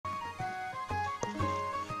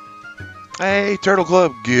Hey, Turtle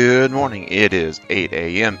Club, good morning. It is 8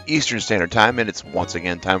 a.m. Eastern Standard Time, and it's once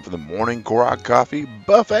again time for the morning Korok Coffee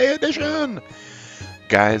Buffet Edition.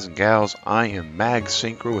 Guys and gals, I am Mag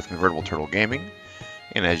Synchro with Convertible Turtle Gaming,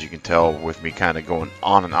 and as you can tell with me kind of going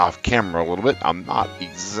on and off camera a little bit, I'm not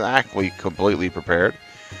exactly completely prepared.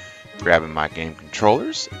 Grabbing my game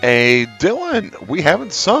controllers. Hey, Dylan, we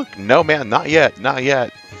haven't sunk. No, man, not yet, not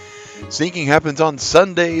yet. Sinking happens on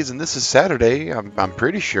Sundays, and this is Saturday, I'm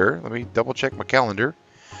pretty sure. Let me double check my calendar.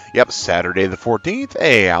 Yep, Saturday the 14th.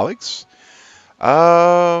 Hey, Alex.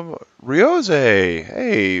 Rioze.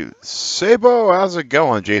 Hey, Sabo, how's it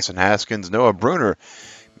going? Jason Haskins, Noah Bruner.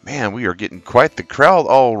 Man, we are getting quite the crowd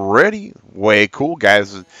already. Way cool,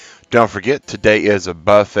 guys. Don't forget, today is a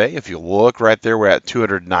buffet. If you look right there, we're at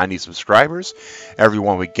 290 subscribers. Every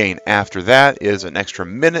one we gain after that is an extra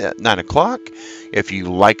minute at 9 o'clock. If you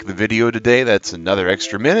like the video today, that's another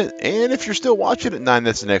extra minute. And if you're still watching at 9,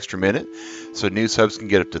 that's an extra minute. So new subs can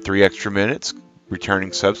get up to 3 extra minutes.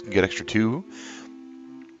 Returning subs can get extra 2.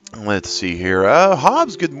 Let's see here.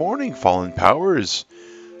 Hobbs, good morning. Fallen Powers.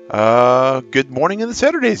 Good morning in the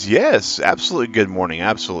Saturdays. Yes, absolutely good morning.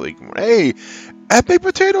 Absolutely good morning. Hey, Epic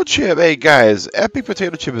Potato Chip. Hey, guys, Epic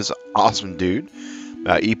Potato Chip is an awesome dude.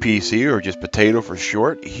 EPC, or just Potato for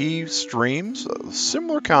short. He streams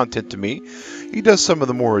similar content to me. He does some of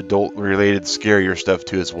the more adult-related, scarier stuff,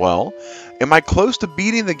 too, as well. Am I close to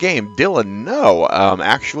beating the game? Dylan, no.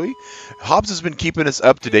 Actually, Hobbs has been keeping us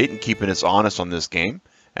up to date and keeping us honest on this game.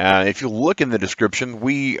 If you look in the description,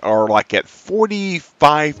 we are like at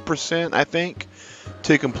 45%, I think,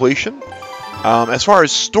 to completion. As far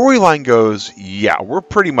as storyline goes, yeah, we're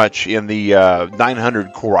pretty much in the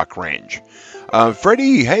 900 Korok range.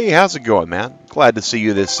 Freddie, hey, how's it going, man? Glad to see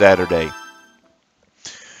you this Saturday.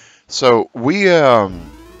 So, we went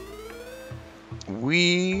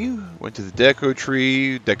to the Deco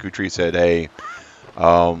Tree. Deco Tree said, hey,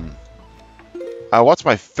 what's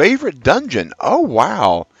my favorite dungeon? Oh,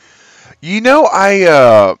 wow. You know,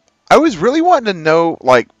 I was really wanting to know,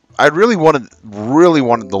 like, I really wanted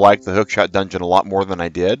to like the Hookshot dungeon a lot more than I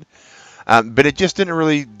did, but it just didn't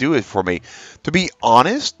really do it for me. To be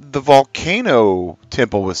honest, the Volcano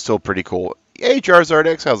Temple was still pretty cool. Hey, Charizard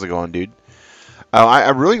X, how's it going, dude? I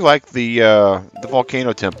really like the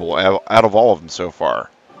Volcano Temple out of all of them so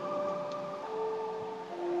far.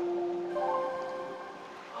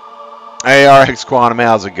 Hey, RX Quantum,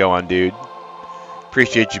 how's it going, dude?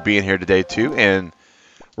 Appreciate you being here today, too, and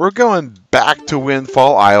we're going back to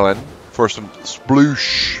Windfall Island for some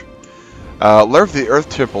Sploosh. Love the Earth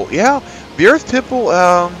Temple. Yeah, the Earth Temple,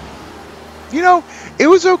 you know, it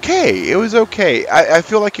was okay. It was okay. I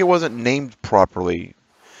feel like it wasn't named properly.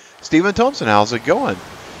 Stephen Thompson, how's it going?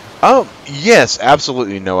 Yes,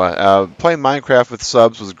 absolutely, Noah. Playing Minecraft with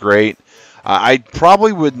subs was great. I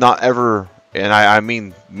probably would not ever, and I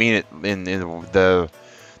mean it in the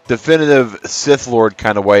definitive Sith Lord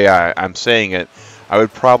kind of way I'm saying it, I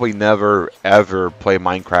would probably never, ever play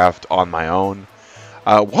Minecraft on my own.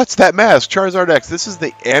 What's that mask? Charizard X. This is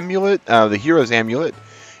the amulet, the hero's amulet.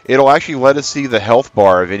 It'll actually let us see the health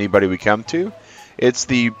bar of anybody we come to. It's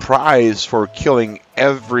the prize for killing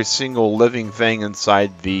every single living thing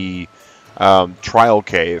inside the trial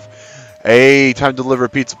cave. Hey, time to deliver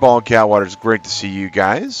pizza ball and Catwater. It's great to see you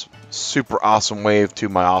guys. Super awesome wave to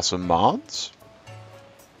my awesome mods.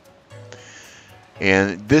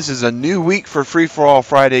 And this is a new week for Free For All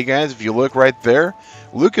Friday, guys. If you look right there,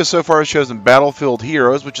 Lucas so far has chosen Battlefield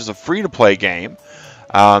Heroes, which is a free-to-play game.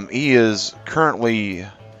 He is currently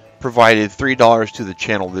provided $3 to the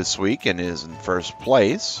channel this week and is in first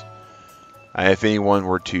place. If anyone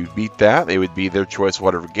were to beat that, it would be their choice of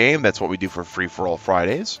whatever game. That's what we do for Free For All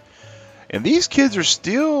Fridays. And these kids are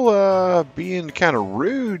still being kind of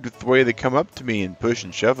rude with the way they come up to me and push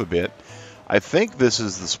and shove a bit. I think this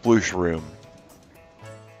is the Sploosh room.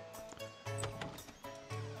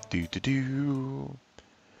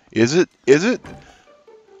 Is it? Is it?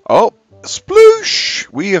 Oh,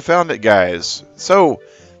 Sploosh! We have found it, guys. So,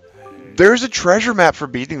 there's a treasure map for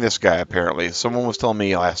beating this guy, apparently. Someone was telling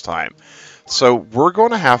me last time. So, we're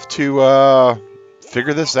going to have to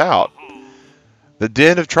figure this out. The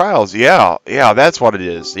Den of Trials. Yeah, that's what it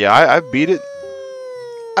is. Yeah, I beat it.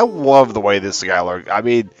 I love the way this guy looks. I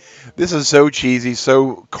mean, this is so cheesy,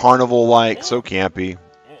 so carnival-like, so campy.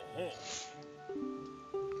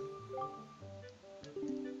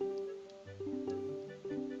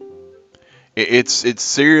 It's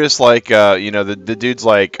serious, like, you know, the dude's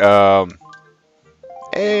like,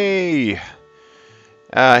 hey,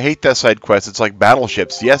 I hate that side quest. It's like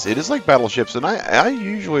battleships. Yes, it is like battleships, and I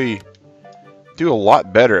usually do a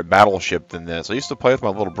lot better at battleship than this. I used to play with my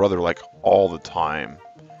little brother, like, all the time.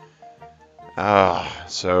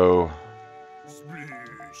 So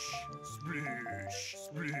Sploosh, sploosh,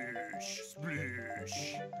 sploosh, sploosh, sploosh,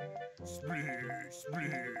 sploosh,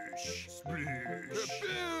 sploosh, sploosh,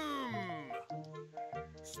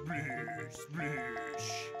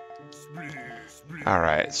 sploosh, sploosh. all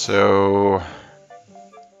right, so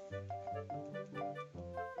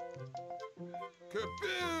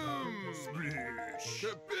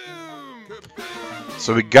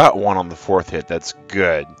we got one on the fourth hit. That's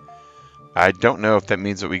good. I don't know if that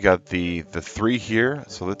means that we got the 3 here,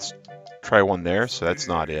 so let's try one there. So that's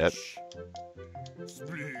not it,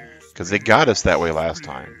 because they got us that way last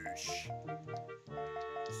time.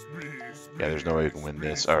 Yeah, there's no way we can win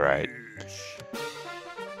this. All right.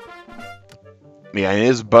 Yeah, it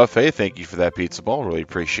is buffet. Thank you for that pizza ball. Really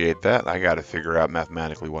appreciate that. I got to figure out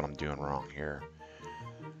mathematically what I'm doing wrong here.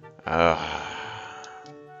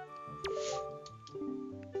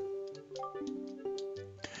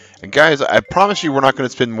 And guys, I promise you we're not going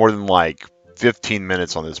to spend more than like 15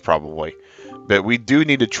 minutes on this probably. But we do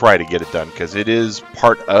need to try to get it done because it is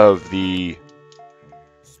part of the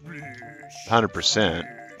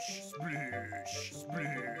 100%.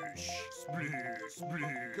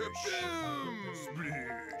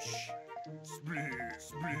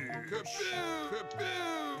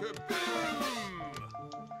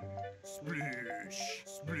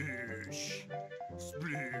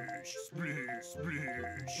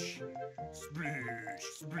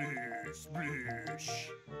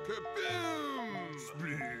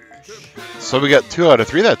 So we got 2 out of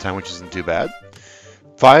 3 that time, which isn't too bad.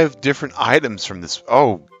 5 different items from this.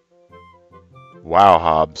 Oh, wow,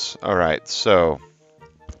 Hobbs. All right, so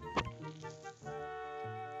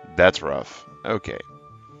that's rough. Okay.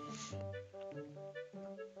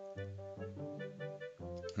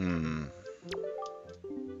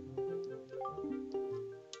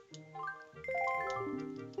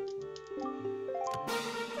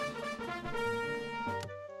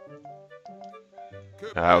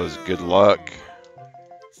 That was good luck.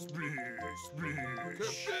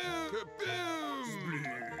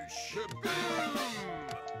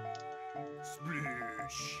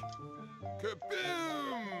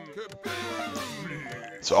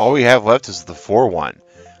 So all we have left is the 4-1.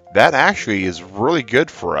 That actually is really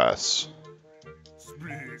good for us.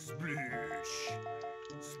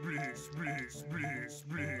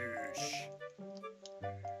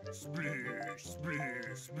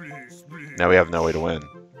 Now we have no way to win.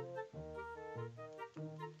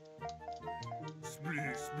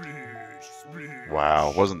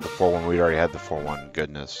 Wow, wasn't the 4-1? We already had the 4-1.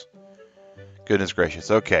 Goodness. Goodness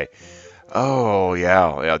gracious. Okay. Oh,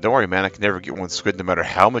 yeah. Don't worry, man. I can never get one squid no matter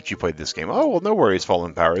how much you played this game. Oh, well, no worries,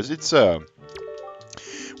 Fallen Powers. It's, we're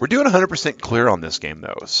doing 100% clear on this game,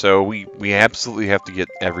 though. So we absolutely have to get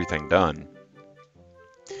everything done.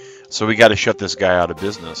 So we got to shut this guy out of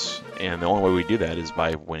business. And the only way we do that is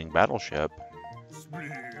by winning Battleship.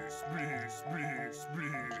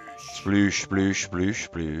 Sploosh, sploosh, sploosh,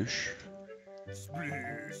 sploosh.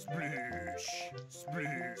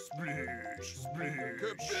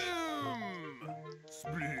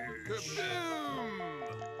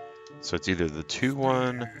 So it's either the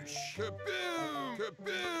 2-1.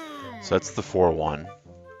 So that's the 4-1.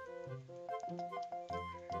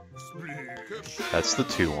 That's the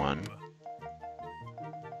 2-1.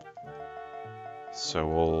 So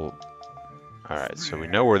we'll... Alright, so we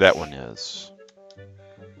know where that one is.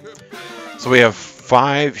 So we have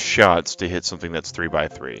 5 shots to hit something that's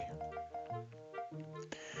 3x3.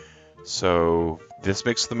 So this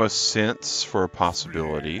makes the most sense for a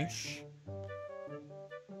possibility.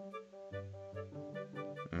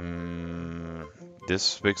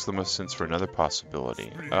 This makes the most sense for another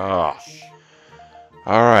possibility. Alright.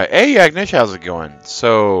 Hey, Agnish, how's it going?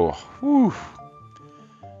 So, whew.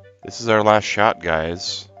 This is our last shot,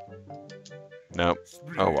 guys. Nope.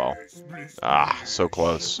 Oh, well. So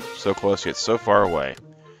close. So close, yet so far away.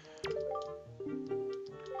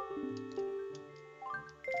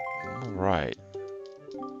 Alright.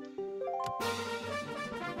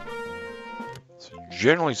 So,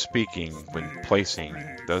 generally speaking, when placing,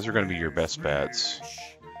 those are going to be your best bets.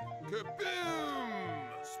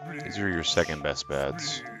 These are your second best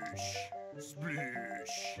bets.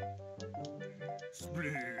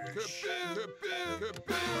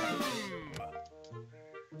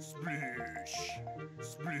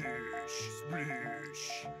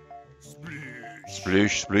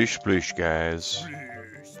 Sploosh, sploosh, sploosh, guys.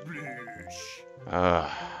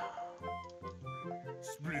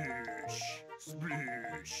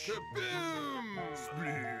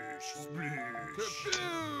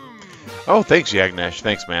 Oh, thanks, Yagnesh.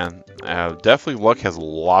 Thanks, man. Definitely luck has a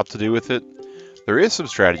lot to do with it. There is some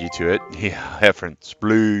strategy to it. Yeah, Heffron.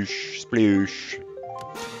 Sploosh, sploosh.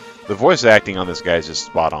 The voice acting on this guy is just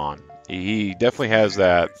spot on. He definitely has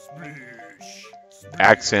that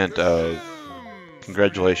accent of,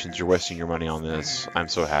 congratulations, you're wasting your money on this. I'm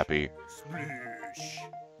so happy.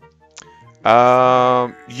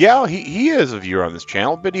 Yeah, he is a viewer on this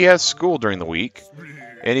channel, but he has school during the week.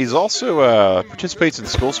 And he's also participates in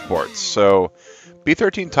school sports. So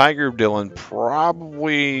B13 Tiger Dylan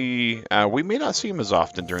probably, we may not see him as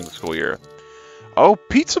often during the school year. Oh,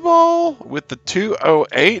 Pizza Ball with the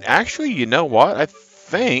 208. Actually, you know what? I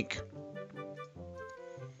think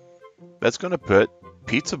that's going to put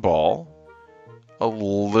Pizza Ball a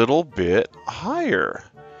little bit higher.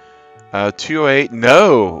 208.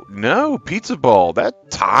 No, Pizza Ball.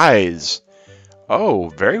 That ties. Oh,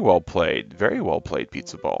 very well played. Very well played,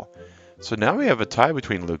 Pizza Ball. So now we have a tie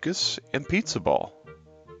between Lucas and Pizza Ball.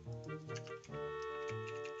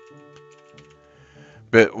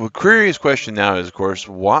 But the curious question now is, of course,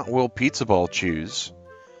 what will Pizza Ball choose?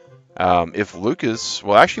 If Lucas,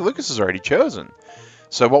 well, actually, Lucas has already chosen.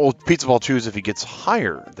 So what will Pizza Ball choose if he gets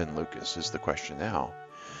higher than Lucas is the question now.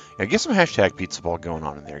 Now, get some hashtag Pizza Ball going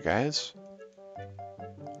on in there, guys.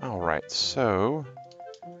 All right, so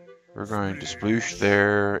we're going to sploosh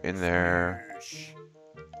there, in there,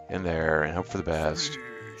 and hope for the best.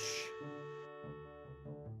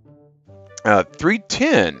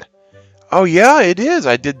 310. Oh, yeah, it is.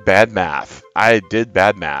 I did bad math. All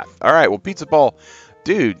right, well, Pizza Ball,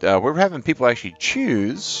 dude, we're having people actually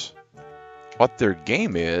choose what their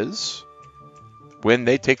game is when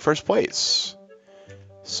they take first place.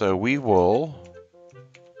 So we will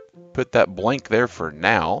put that blank there for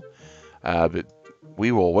now, but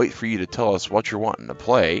we will wait for you to tell us what you're wanting to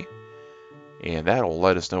play, and that'll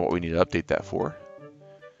let us know what we need to update that for.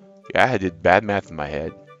 Yeah, I did bad math in my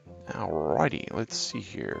head. Alrighty, let's see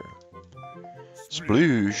here.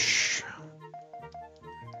 Sploosh.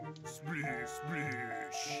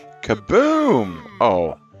 Kaboom!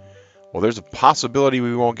 Oh, well, there's a possibility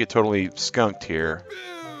we won't get totally skunked here.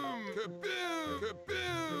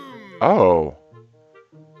 Oh.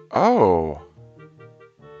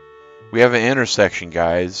 We have an intersection,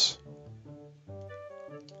 guys.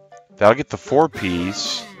 That'll get the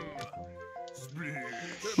 4-piece.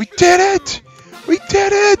 We did it! We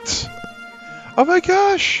did it! Oh my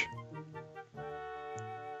gosh!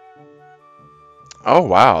 Oh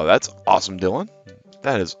wow, that's awesome, Dylan.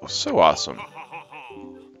 That is so awesome.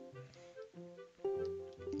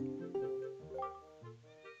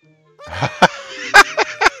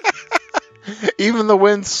 Even the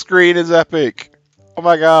windscreen is epic. Oh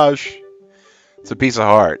my gosh. It's a piece of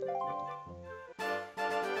heart.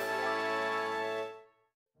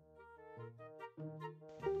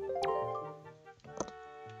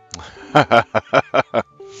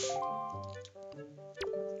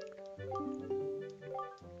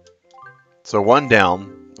 So 1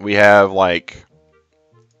 down. We have like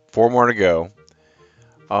 4 more to go.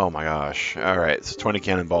 Oh my gosh. Alright, so 20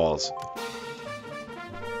 cannonballs.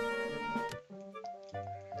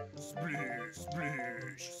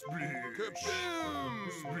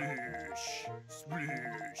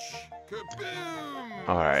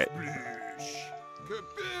 Alright.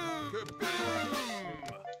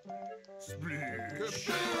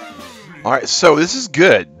 Alright, so this is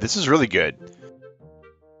good. This is really good.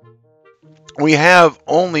 We have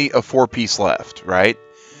only a 4-piece left, right?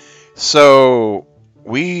 So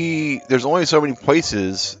there's only so many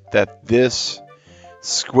places that this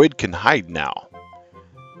squid can hide now.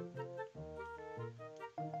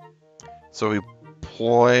 So we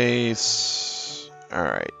place...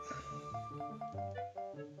 Alright.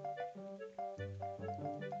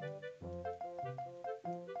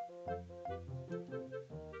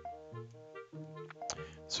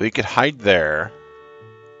 So he could hide there.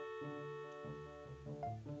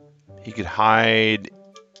 He could hide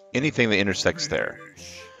anything that intersects there.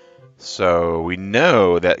 So we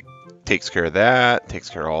know that takes care of that, takes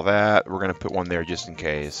care of all that. We're going to put one there just in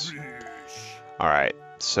case. Alright,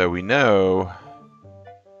 so we know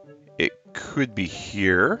it could be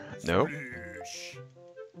here. Nope.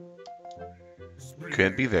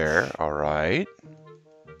 Couldn't be there. Alright.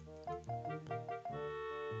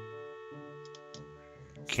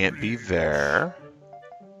 Can't be there.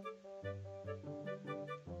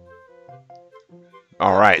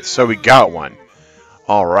 Alright, so we got one.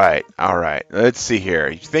 Alright. Let's see here.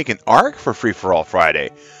 You thinking Arc for Free For All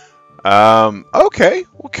Friday? Okay,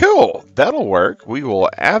 well, cool. That'll work. We will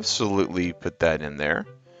absolutely put that in there.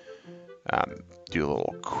 Do a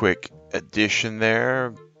little quick addition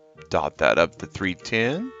there. Dot that up to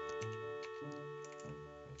 310.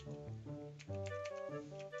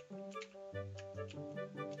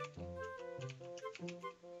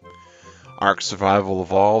 Ark Survival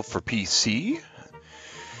Evolved for PC.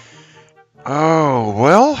 Oh,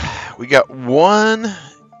 well, we got one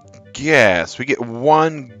guess. We get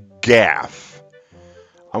one gaff.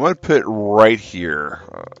 I'm going to put it right here.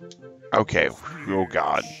 Okay. Oh,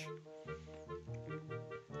 God.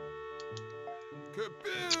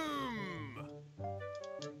 Kaboom!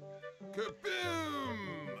 Kaboom!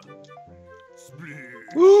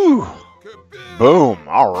 Sploosh! Woo! Kaboom! Boom.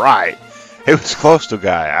 All right. It was close to a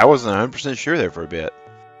guy. I wasn't 100% sure there for a bit.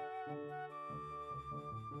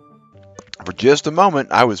 For just a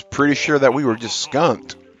moment, I was pretty sure that we were just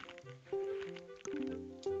skunked.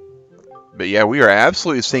 But yeah, we are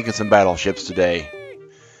absolutely sinking some battleships today.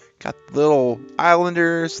 Got the little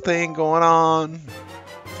Islanders thing going on.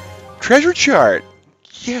 Treasure chart.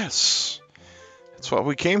 Yes. That's what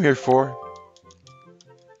we came here for.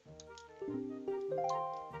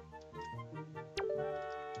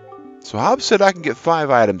 So Hobbs said I can get 5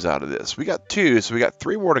 items out of this. We got 2, so we got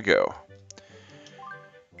 3 more to go.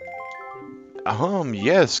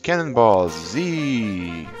 Yes, cannonballs.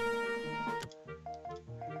 Z.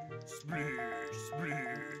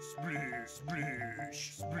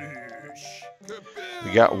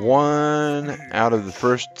 We got 1 out of the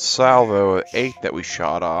first salvo of 8 that we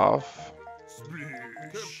shot off.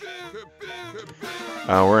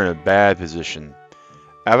 We're in a bad position.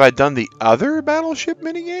 Have I done the other battleship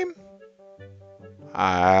minigame?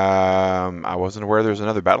 I wasn't aware there was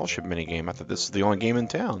another battleship minigame. I thought this was the only game in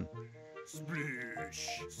town.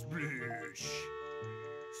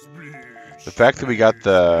 The fact that we got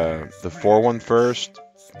the 4-1 first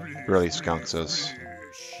really skunks us.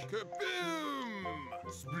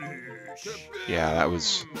 Yeah,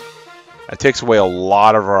 that takes away a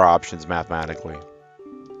lot of our options mathematically.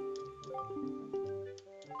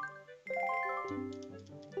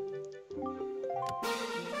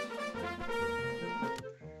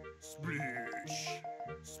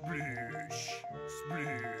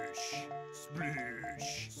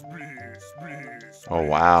 Oh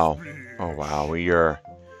wow. Oh wow, we are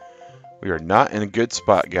not in a good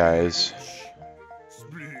spot, guys.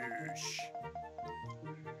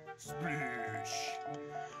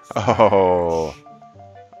 Oh.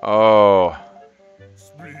 Oh.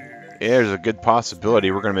 There's a good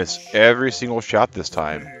possibility we're going to miss every single shot this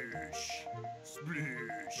time.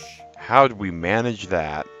 How do we manage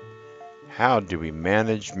that? How do we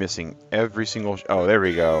manage missing every single... Oh, there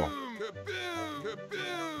we go.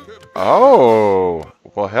 Oh!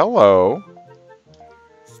 Well, hello.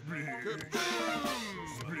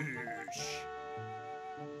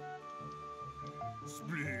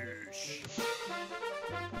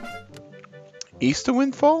 East of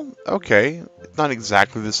Windfall? Okay. It's not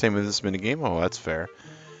exactly the same as this minigame. Oh, that's fair.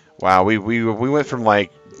 Wow, we went from,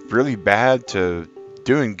 like, really bad to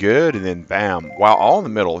doing good, and then bam. Wow, all in the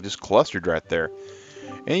middle. Just clustered right there.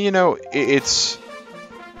 And, you know, it's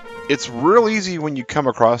real easy when you come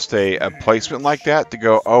across a placement like that to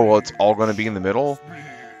go, oh, well, it's all going to be in the middle.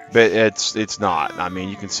 But it's not. I mean,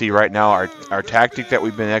 you can see right now our tactic that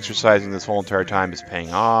we've been exercising this whole entire time is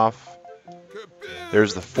paying off.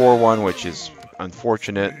 There's the 4-1, which is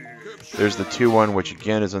unfortunate. There's the 2-1, which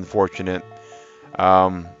again is unfortunate.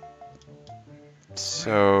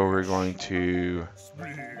 So we're going to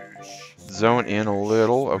zone in a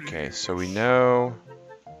little. Okay, so we know.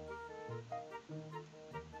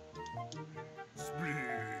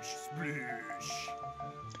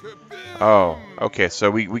 Oh, okay, so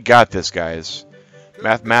we got this, guys.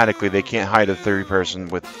 Mathematically, they can't hide a third person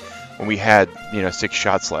when we had, 6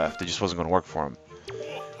 shots left. It just wasn't going to work for them.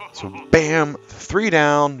 So, bam, 3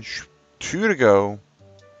 down, 2 to go.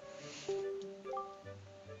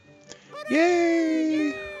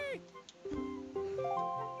 Yay!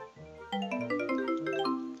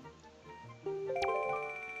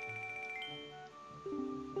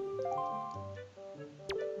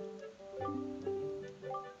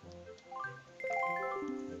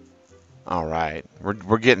 All right,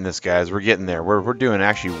 we're getting this, guys. We're getting there. We're doing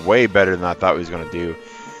actually way better than I thought we was going to do.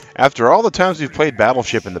 After all the times we've played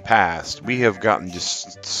Battleship in the past, we have gotten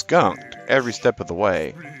just skunked every step of the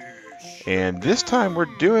way. And this time we're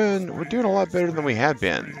doing a lot better than we had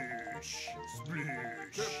been.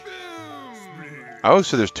 Oh,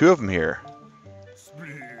 so there's 2 of them here.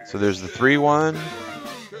 So there's the 3-1.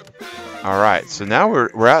 All right, so now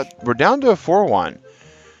we're down to a 4-1.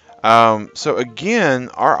 So again,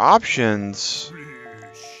 our options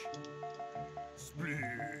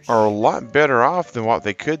are a lot better off than what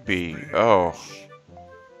they could be. Oh,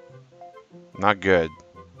 not good.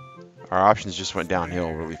 Our options just went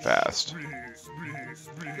downhill really fast.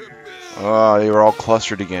 Oh, they were all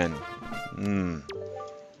clustered again.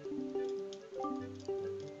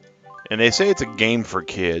 And they say it's a game for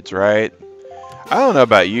kids, right? I don't know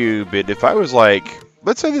about you, but if I was like,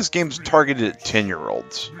 let's say this game's targeted at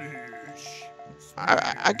 10-year-olds.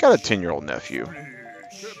 I got a 10-year-old nephew.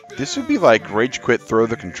 This would be like rage quit, throw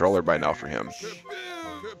the controller by now for him.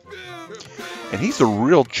 And he's a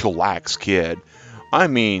real chillax kid. I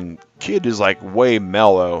mean, kid is like way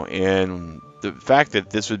mellow, and the fact that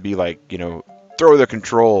this would be like, you know, throw the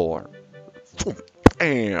controller,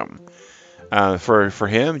 bam, for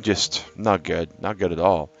him, just not good at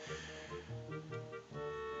all.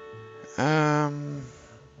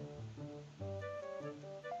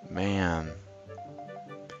 Man,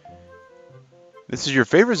 this is your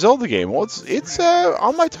favorite Zelda game? Well, it's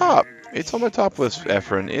on my top. It's on my top list,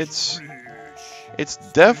 Efren. It's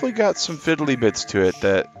definitely got some fiddly bits to it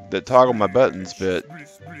that toggle my buttons, but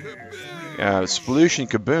Sploosh and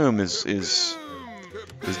Kaboom is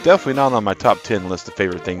definitely not on my top 10 list of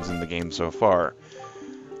favorite things in the game so far.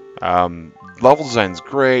 Level design's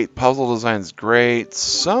great, puzzle design's great.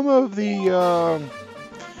 Some of the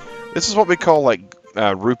this is what we call like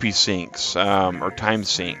rupee sinks or time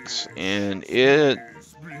sinks, and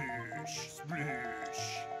it's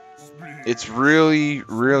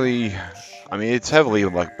really, I mean, it's heavily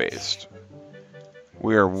luck based.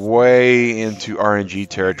 We are way into RNG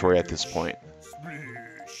territory at this point.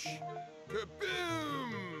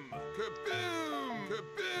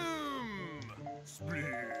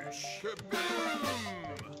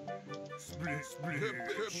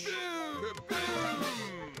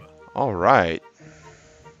 All right.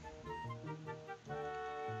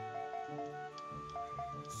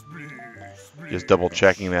 Just double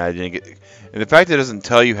checking that I didn't get, and the fact that it doesn't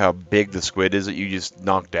tell you how big the squid is that you just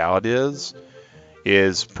knocked out is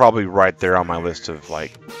probably right there on my list of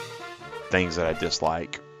like things that I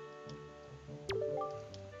dislike.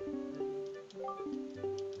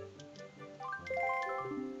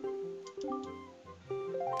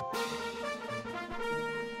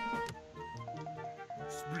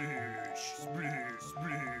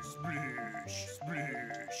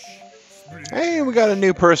 Hey, we got a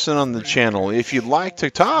new person on the channel. If you'd like to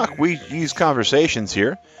talk, we use conversations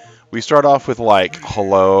here. We start off with like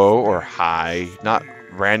hello or hi, not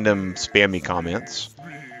random spammy comments.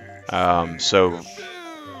 But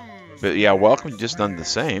yeah, welcome, just done the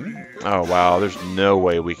same. Oh wow, there's no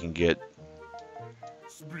way we can get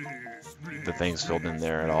the things filled in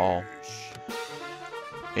there at all.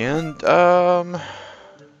 And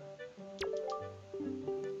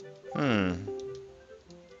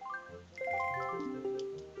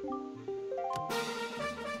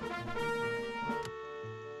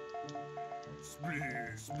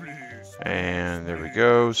and there we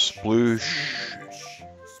go, Sploosh.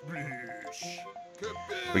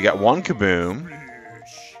 We got one Kaboom.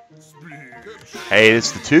 Hey,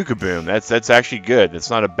 it's the two Kaboom. That's actually good. That's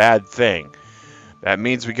not a bad thing. That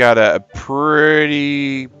means we got a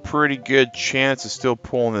pretty good chance of still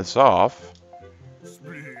pulling this off.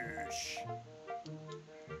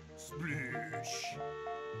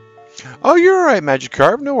 Oh, you're alright,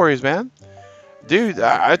 Magikarp. No worries, man. Dude,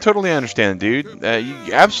 I totally understand, dude.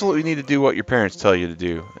 You absolutely need to do what your parents tell you to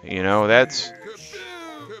do. You know, that's...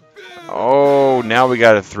 Oh, now we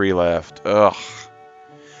got a 3 left. Ugh.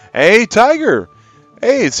 Hey, Tiger!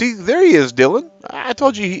 Hey, see, there he is, Dylan. I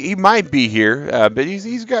told you he might be here, but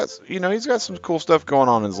he's got, you know, he's got some cool stuff going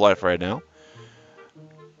on in his life right now.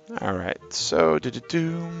 Alright, so...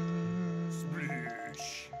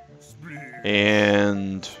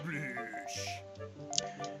 And...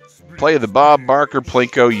 Play the Bob Barker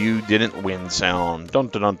Plinko You Didn't Win sound. Dun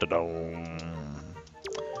dun dun dun dun.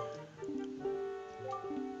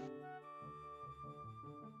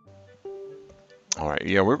 Alright,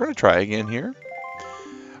 yeah, we're going to try again here.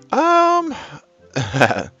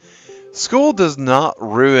 School does not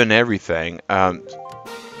ruin everything.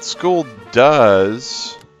 School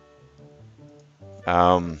does...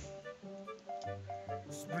 you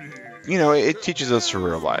know, it teaches us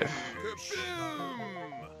real life.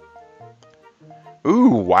 Ooh,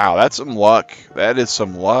 wow, that's some luck. That is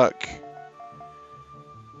some luck.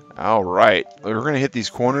 Alright, we're going to hit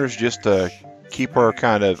these corners just to keep our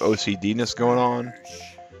kind of OCD-ness going on.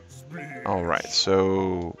 Alright,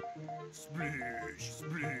 so...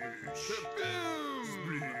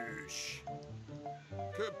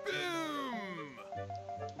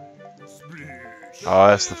 Oh,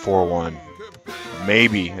 that's the 4-1.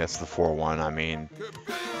 Maybe that's the 4-1, I mean.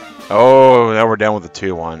 Oh, now we're down with the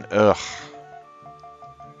 2-1. Ugh.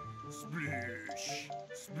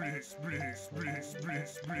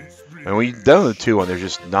 And when you're done with the 2-1, there's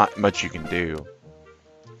just not much you can do.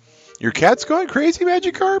 Your cat's going crazy,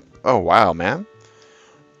 Magikarp? Oh, wow, man.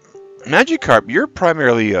 Magikarp, you're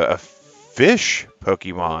primarily a fish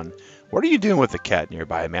Pokemon. What are you doing with the cat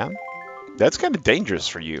nearby, man? That's kind of dangerous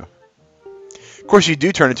for you. Of course, you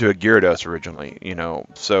do turn into a Gyarados originally, you know,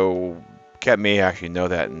 so cat may actually know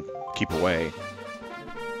that and keep away.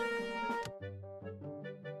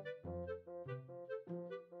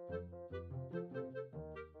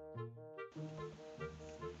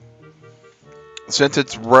 Since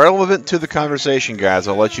it's relevant to the conversation, guys,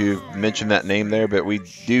 I'll let you mention that name there, but we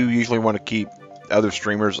do usually want to keep other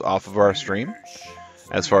streamers off of our stream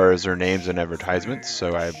as far as their names and advertisements,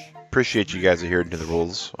 so I appreciate you guys adhering to the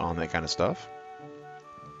rules on that kind of stuff.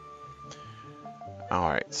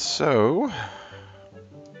 Alright, so...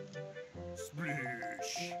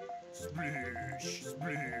 Sploosh, sploosh,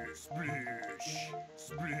 sploosh, sploosh,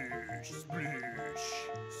 sploosh, sploosh,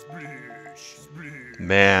 sploosh.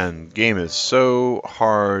 Man, game is so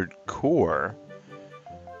hardcore.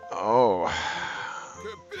 Oh.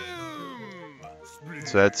 Kaboom!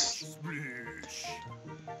 So that's... Sploosh.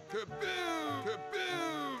 Kaboom!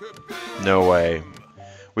 Kaboom! Kaboom! No way.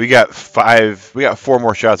 We got 4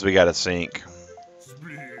 more shots we gotta sink.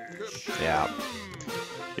 Sploosh. Yeah.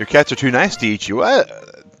 Your cats are too nice to eat you. What?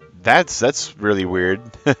 That's really weird.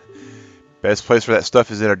 Best place for that stuff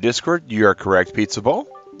is in our Discord. You are correct, Pizza Ball.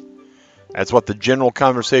 That's what the general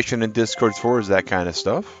conversation in Discord's for, is that kind of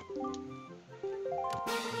stuff.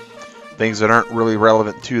 Things that aren't really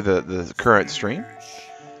relevant to the current stream.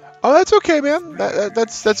 Oh, that's okay, man.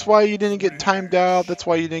 That's why you didn't get timed out. That's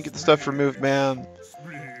why you didn't get the stuff removed, man.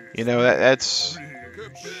 You know, that's...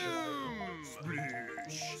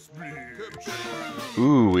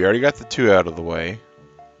 Ooh, we already got the 2 out of the way.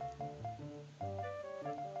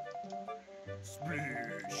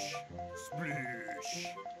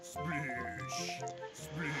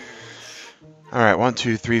 Alright, 1,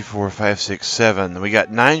 2, 3, 4, 5, 6, 7. We got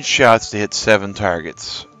 9 shots to hit 7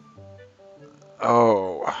 targets.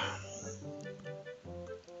 Oh.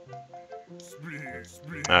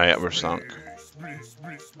 Oh yeah, we're sunk.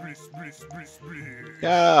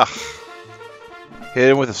 Yeah.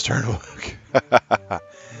 Hit him with a stern hook.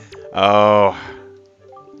 Oh.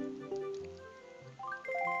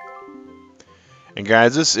 And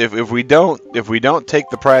guys, this if we don't take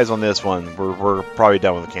the prize on this one, we're probably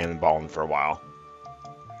done with the cannonballing for a while.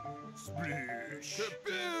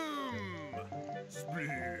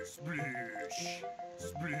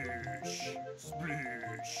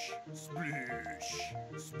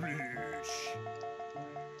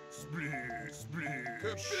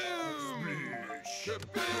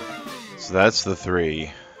 So that's the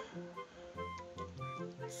 3.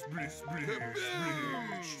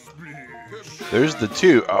 There's the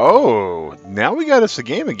 2. Oh, now we got us a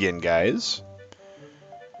game again, guys.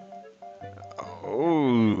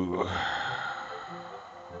 Oh.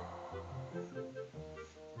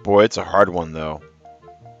 Boy, it's a hard one, though.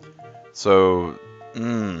 So,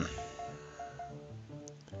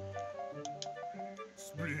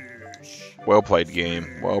 Well played,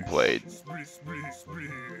 game. Well played.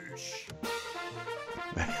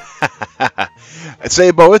 I'd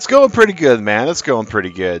say, Bo, it's going pretty good, man. It's going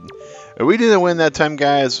pretty good. We didn't win that time,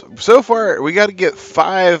 guys. So far, we got to get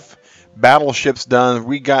 5 battleships done.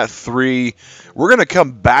 We got 3. We're going to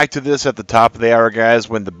come back to this at the top of the hour, guys,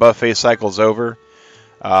 when the buffet cycle's over.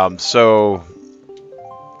 So,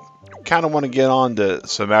 kind of want to get on to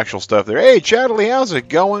some actual stuff there. Hey, Chadley, how's it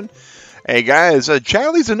going? Hey, guys,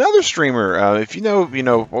 Chadley's another streamer. If you know,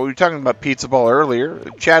 what we were talking about Pizza Ball earlier.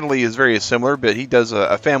 Chadley is very similar, but he does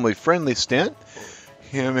a family-friendly stint.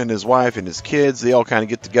 Him and his wife and his kids, they all kind of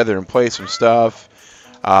get together and play some stuff.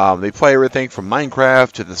 They play everything from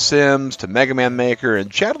Minecraft to The Sims to Mega Man Maker,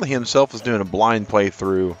 and Chadley himself is doing a blind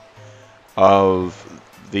playthrough of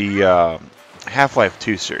the Half-Life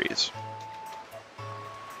 2 series.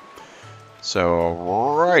 So,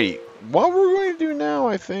 right. What we're going to do now,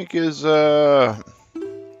 I think, is we're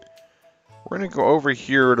going to go over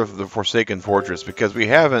here to the Forsaken Fortress, because we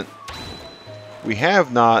have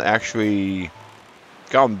not actually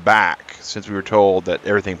gone back since we were told that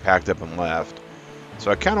everything packed up and left.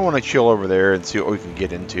 So I kind of want to chill over there and see what we can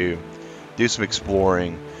get into, do some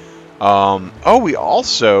exploring. Oh, we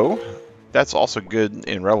also, that's also good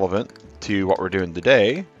and relevant to what we're doing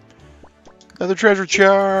today. Another treasure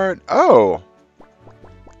chart. Oh,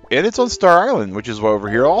 and it's on Star Island, which is over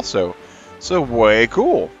here also. So way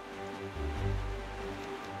cool.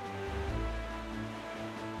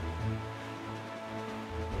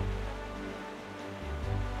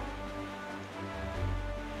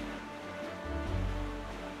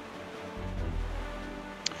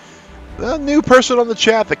 The new person on the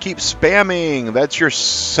chat that keeps spamming. That's your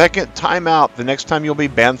second time out. The next time you'll be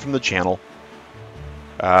banned from the channel.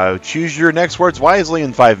 Choose your next words wisely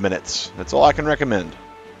in 5 minutes. That's all I can recommend.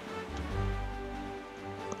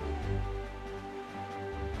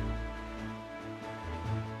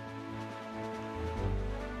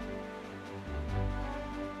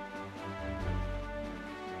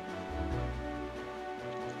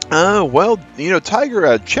 Well, you know,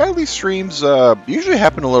 Tiger, Charlie streams usually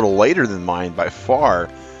happen a little later than mine by far,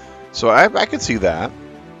 so I could see that.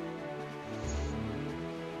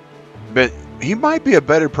 But he might be a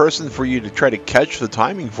better person for you to try to catch the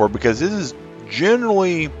timing for, because this is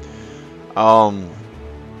generally a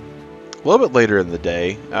little bit later in the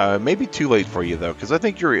day. Maybe too late for you, though, because I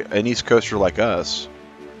think you're an East Coaster like us.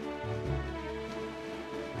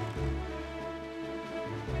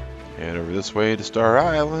 Head over this way to Star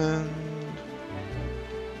Island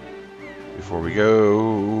before we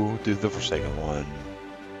go to the Forsaken one.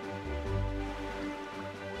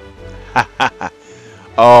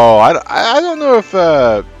 Oh, I don't know if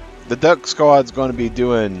the Duck Squad's going to be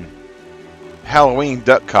doing Halloween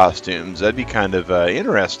duck costumes. That'd be kind of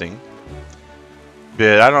interesting.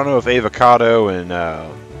 But I don't know if Avocado and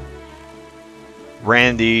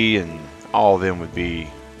Randy and all of them would be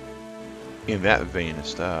in that vein of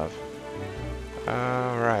stuff.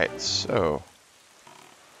 Alright, so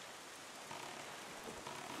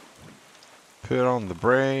put on the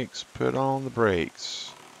brakes, put on the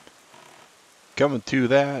brakes. Coming to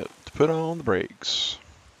that, put on the brakes.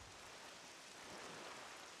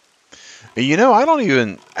 You know, I don't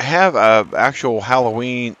even have a actual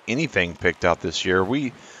Halloween anything picked out this year.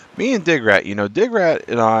 Me and Digrat, you know, Digrat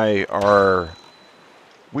and I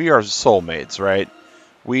we are soulmates, right?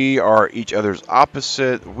 We are each other's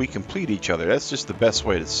opposite. We complete each other. That's just the best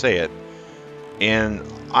way to say it. And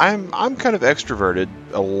I'm kind of extroverted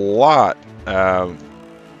a lot,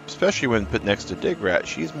 especially when put next to Digrat.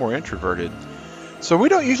 She's more introverted. So we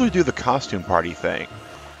don't usually do the costume party thing.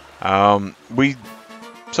 We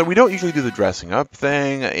don't usually do the dressing up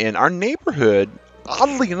thing. In our neighborhood,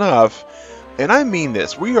 oddly enough, and I mean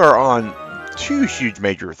this, we are on 2 huge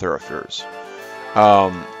major thoroughfares.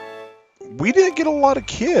 We didn't get a lot of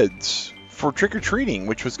kids for trick-or-treating,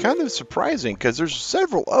 which was kind of surprising because there's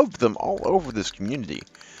several of them all over this community.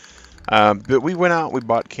 But we went out, we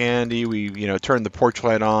bought candy, we, you know, turned the porch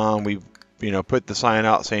light on, we, you know, put the sign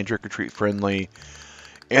out saying trick-or-treat friendly,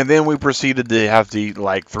 and then we proceeded to have to eat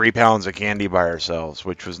like 3 pounds of candy by ourselves,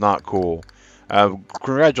 which was not cool.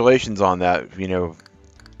 Congratulations on that, you know,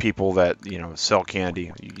 people that, you know, sell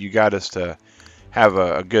candy. You got us to have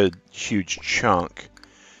a good, huge chunk.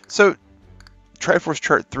 So, Triforce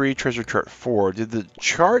Chart 3, Treasure Chart 4. Did the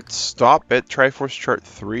chart stop at Triforce Chart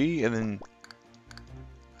 3 and then...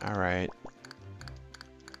 Alright.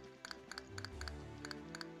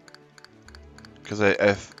 Because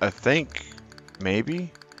I think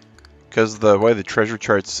maybe? Because the way the treasure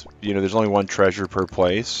charts, you know, there's only 1 treasure per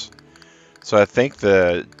place. So I think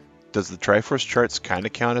does the Triforce charts kind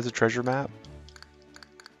of count as a treasure map?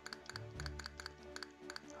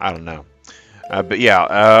 I don't know. But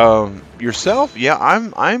yeah, yourself, yeah,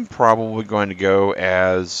 I'm probably going to go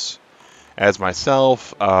as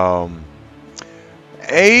myself.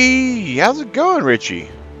 Hey, how's it going, Richie?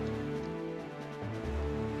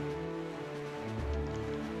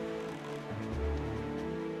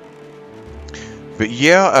 But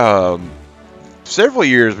yeah, several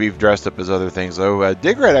years we've dressed up as other things though.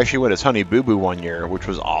 Digrat actually went as Honey Boo Boo one year, which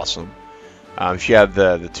was awesome. She had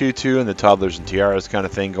the tutu and the toddlers and tiaras kind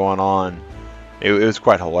of thing going on. It was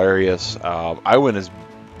quite hilarious. I went as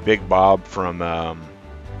Big Bob from a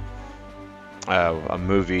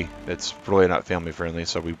movie that's really not family friendly,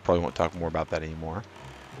 so we probably won't talk more about that anymore.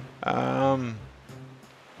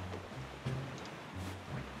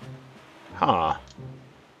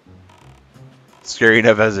 Scary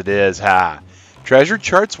enough as it is, ha. Treasure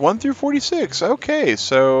charts 1 through 46. Okay,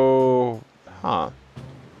 so,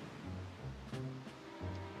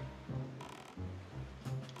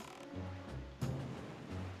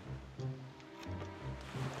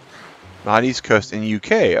 Not East Coast in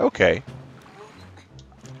UK. Okay.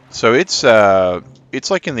 So it's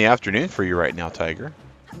like in the afternoon for you right now, Tiger.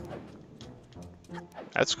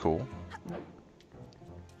 That's cool.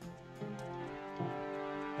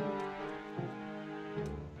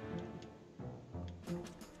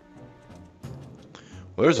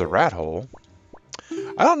 Well, there's a rat hole.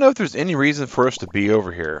 I don't know if there's any reason for us to be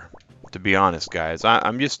over here, to be honest, guys.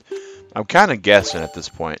 I'm kind of guessing at this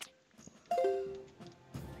point.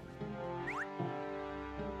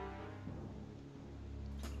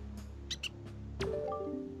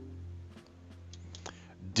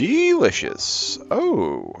 Delicious.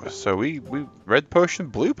 Oh, so we red potion,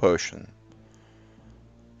 blue potion.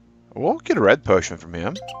 We'll get a red potion from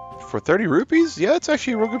him. For 30 rupees? Yeah, it's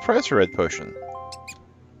actually a real good price for a red potion.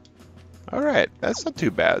 Alright, that's not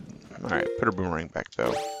too bad. Alright, put our boomerang back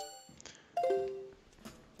though.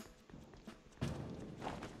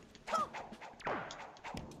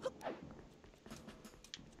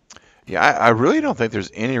 Yeah, I really don't think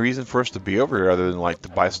there's any reason for us to be over here other than like to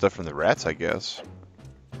buy stuff from the rats, I guess.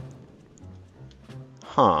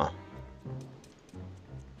 Huh.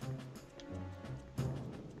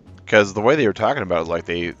 Because the way they were talking about it, like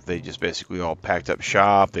they just basically all packed up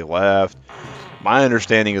shop, they left. My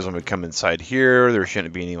understanding is when we come inside here, there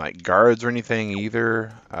shouldn't be any like guards or anything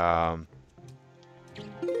either.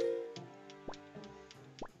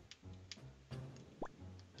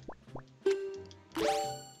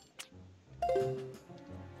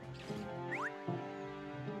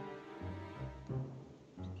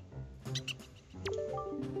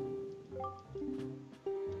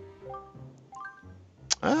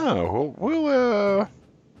 Oh, we'll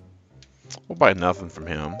buy nothing from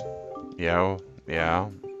him. Yeah, yeah.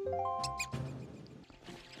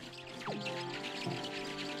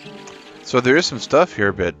 So there is some stuff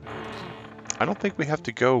here, but I don't think we have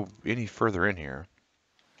to go any further in here.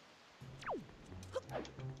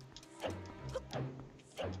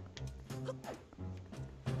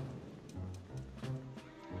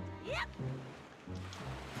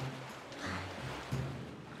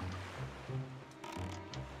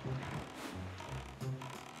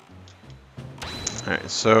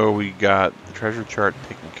 Alright, so we got the treasure chart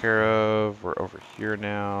taken care of. We're over here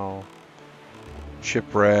now.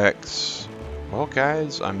 Shipwrecks. Well,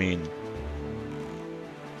 guys, I mean...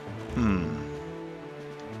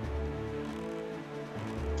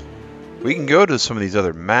 We can go to some of these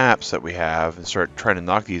other maps that we have and start trying to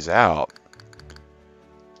knock these out.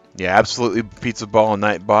 Yeah, absolutely, Pizza Ball and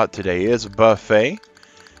Nightbot today is a buffet.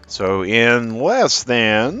 So in less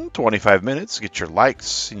than 25 minutes, get your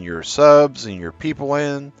likes and your subs and your people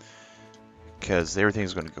in. Because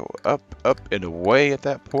everything's going to go up, up, and away at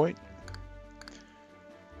that point.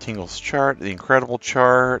 Tingle's chart, the Incredible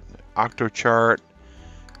chart, Octo chart,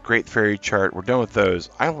 Great Fairy chart. We're done with those.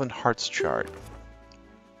 Island Hearts chart.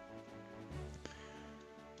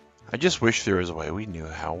 I just wish there was a way we knew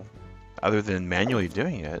how, other than manually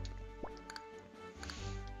doing it.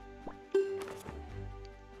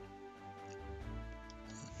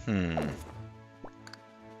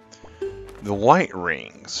 The light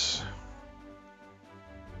rings.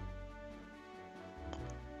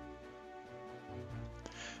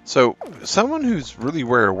 So, someone who's really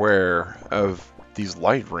aware of these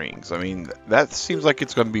light rings, I mean, that seems like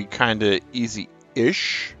it's going to be kind of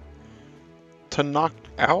easy-ish to knock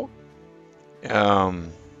out. To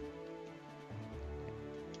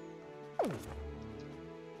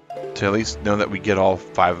at least know that we get all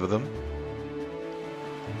 5 of them.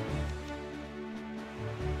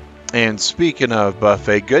 And speaking of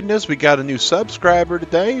buffet goodness, we got a new subscriber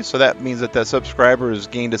today, so that means that subscriber has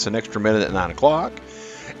gained us an extra minute at 9 o'clock.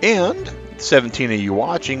 And 17 of you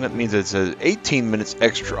watching, that means it's 18 minutes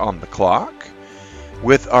extra on the clock.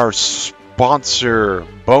 With our sponsor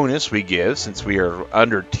bonus we give, since we are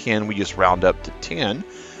under 10, we just round up to 10.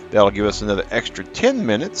 That'll give us another extra 10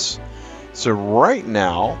 minutes. So right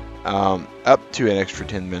now, up to an extra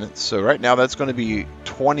 10 minutes. So right now that's going to be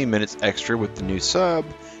 20 minutes extra with the new sub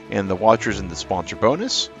and the watchers and the sponsor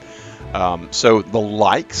bonus. So the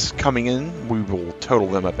likes coming in, we will total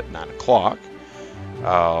them up at 9 o'clock.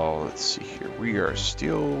 Let's see here. We are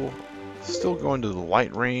still going to the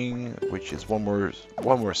light ring, which is one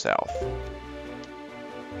more south.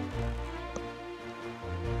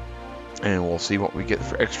 And we'll see what we get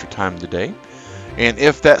for extra time today. And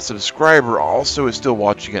if that subscriber also is still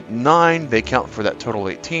watching at 9, they count for that total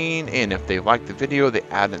 18. And if they like the video, they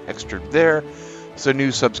add an extra there. So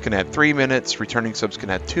new subs can add 3 minutes, returning subs can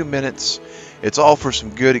add 2 minutes. It's all for some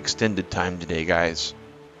good extended time today, guys.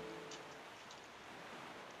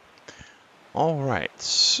 Alright,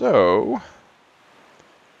 so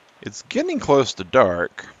it's getting close to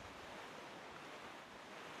dark.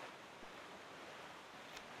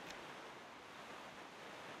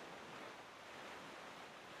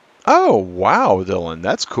 Oh, wow, Dylan,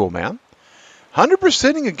 that's cool, man.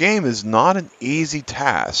 100%ing a game is not an easy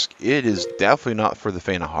task. It is definitely not for the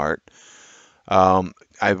faint of heart.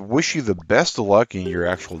 I wish you the best of luck in your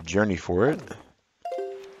actual journey for it.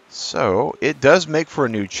 So, it does make for a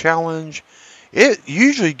new challenge. It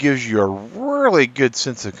usually gives you a really good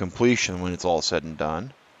sense of completion when it's all said and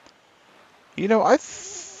done. You know, I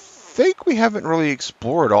think we haven't really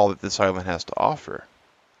explored all that this island has to offer.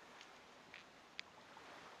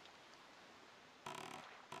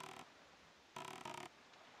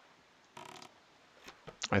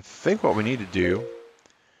 I think what we need to do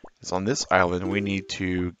is on this island, we need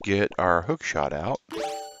to get our hook shot out.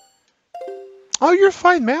 Oh, you're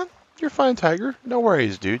fine, man. You're fine, Tiger. No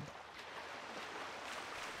worries, dude.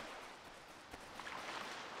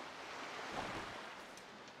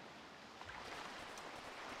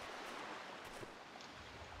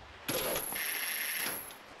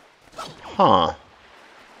 Huh.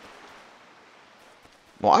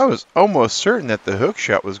 Well, I was almost certain that the hook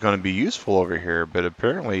shot was going to be useful over here, but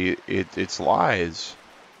apparently it's lies.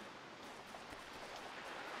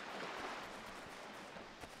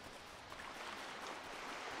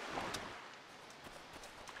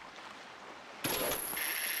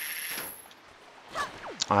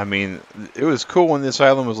 I mean, it was cool when this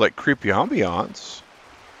island was like creepy ambiance.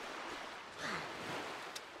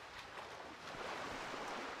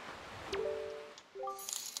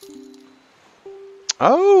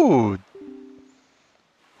 Oh,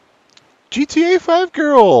 GTA 5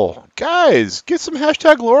 girl. Guys, get some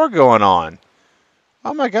hashtag Laura going on.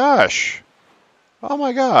 Oh my gosh. Oh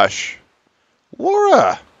my gosh.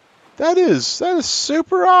 Laura, that is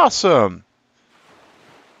super awesome.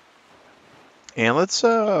 And let's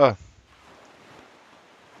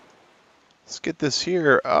get this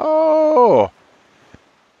here. Oh,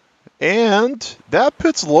 and that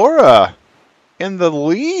puts Laura in the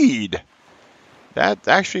lead. That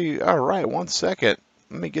actually, all right, 1 second.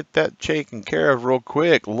 Let me get that taken care of real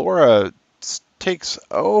quick. Laura takes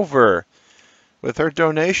over with her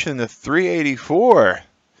donation of 384.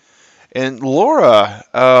 And Laura,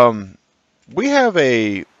 we have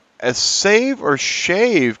a save or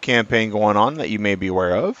shave campaign going on that you may be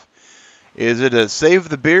aware of. Is it a save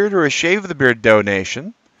the beard or a shave the beard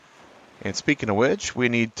donation? And speaking of which, we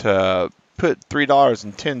need to put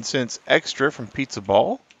 $3.10 extra from Pizza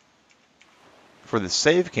Ball for the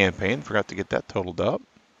save campaign. Forgot to get that totaled up.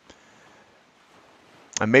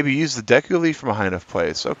 And maybe use the Deku Leaf from behind of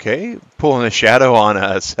place. Okay, pulling a shadow on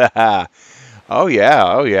us. Oh yeah,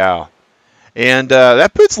 oh yeah. And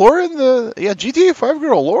that puts Laura in the GTA 5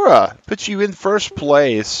 girl. Laura puts you in first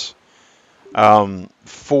place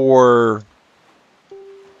for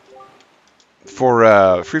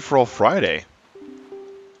Free for All Friday.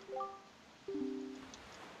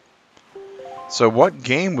 So what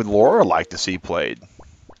game would Laura like to see played?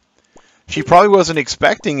 She probably wasn't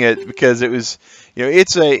expecting it because it was,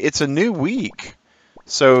 it's a new week,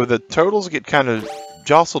 so the totals get kind of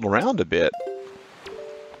jostled around a bit.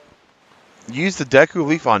 Use the Deku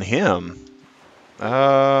Leaf on him.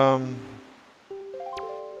 An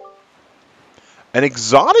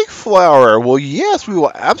exotic flower. Well, yes, we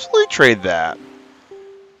will absolutely trade that.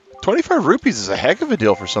 25 rupees is a heck of a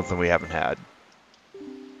deal for something we haven't had.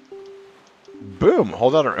 Boom.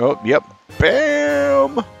 Hold on. Oh, yep.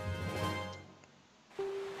 Bam.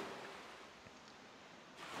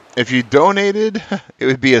 If you donated, it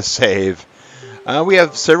would be a save. We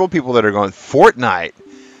have several people that are going Fortnite.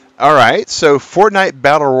 All right, so Fortnite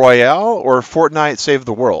Battle Royale or Fortnite Save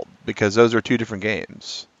the World, because those are two different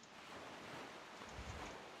games.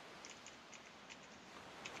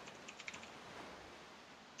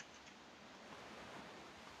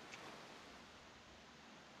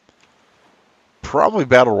 Probably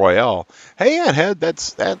Battle Royale. Hey, Anthead,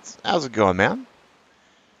 that's how's it going, man?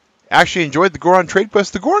 Actually enjoyed the Goron Trade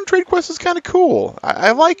Quest. The Goron Trade Quest is kind of cool.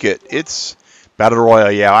 I like it. It's Battle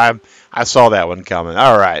Royale. Yeah, I saw that one coming.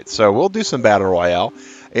 All right, so we'll do some Battle Royale.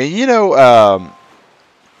 And,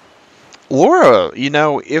 Laura,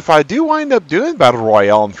 if I do wind up doing Battle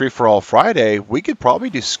Royale on Free for All Friday, we could probably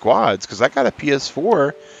do squads, because I got a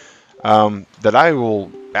PS4 that I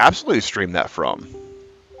will absolutely stream that from.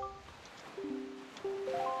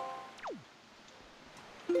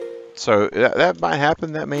 So that might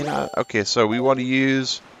happen, that may not. Okay, so we want to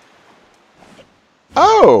use...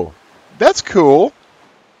 Oh! That's cool!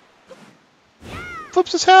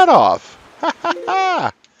 Flips his hat off! Ha ha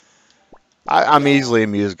ha! I'm easily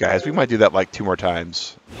amused, guys. We might do that like 2 more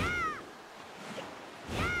times.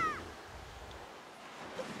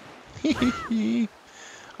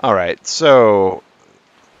 Alright, so...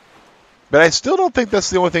 But I still don't think that's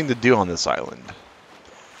the only thing to do on this island.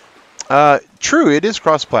 True, it is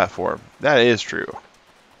cross-platform. That is true.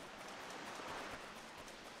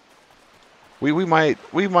 We might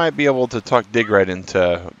be able to talk Dig right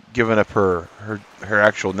into giving up her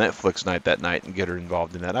actual Netflix night that night and get her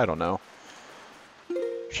involved in that. I don't know.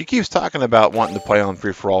 She keeps talking about wanting to play on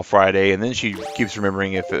Free for All Friday, and then she keeps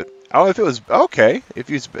remembering if it was okay. If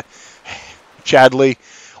you Chadley,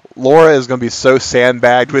 Laura is going to be so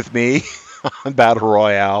sandbagged with me on Battle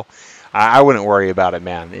Royale. I wouldn't worry about it,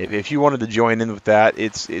 man. If you wanted to join in with that,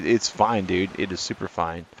 it's fine, dude. It is super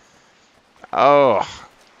fine. Oh,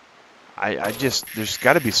 I just, there's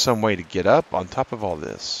got to be some way to get up on top of all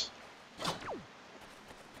this.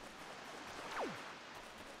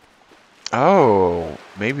 Oh,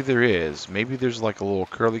 maybe there is. Maybe there's like a little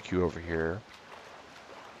curlicue over here.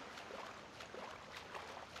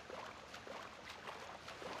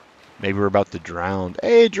 Maybe we're about to drown.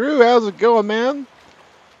 Hey, Drew, how's it going, man?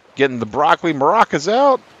 Getting the broccoli maracas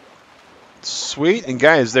out. Sweet. And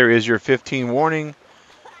guys, there is your 15 warning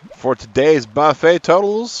for today's buffet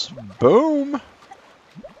totals. Boom.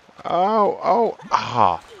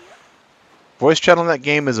 Ah. Voice chat on that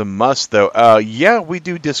game is a must, though. Yeah, we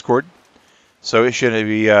do Discord. So it shouldn't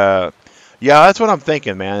be, yeah, that's what I'm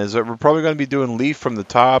thinking, man, is that we're probably going to be doing Leaf from the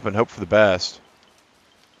top and hope for the best.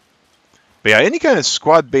 But yeah, any kind of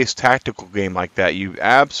squad-based tactical game like that, you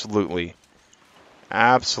absolutely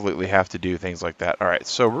have to do things like that. All right,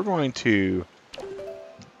 so we're going to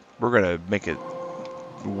make it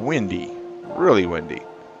windy, really windy.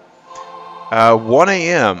 1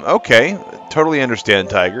 a.m. Okay, totally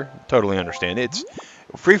understand, Tiger. Totally understand. It's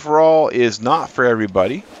free-for-all is not for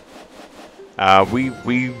everybody.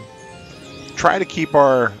 We try to keep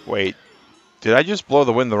our... Wait, did I just blow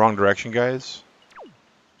the wind the wrong direction, guys?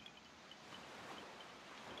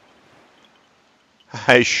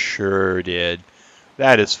 I sure did.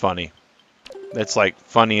 That is funny. That's like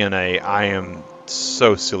funny in a I am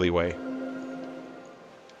so silly way.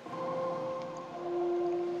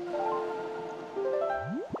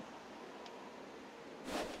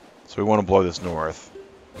 So we want to blow this north.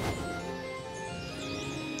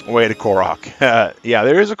 Wait, a Korok. Yeah,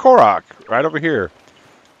 there is a Korok right over here.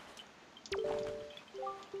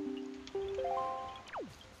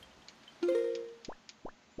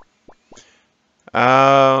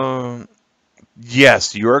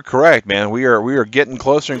 Yes, you are correct, man. We are getting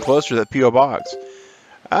closer and closer to that P.O. box.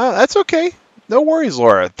 That's okay. No worries,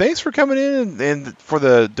 Laura. Thanks for coming in and for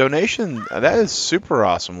the donation. That is super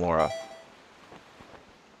awesome, Laura.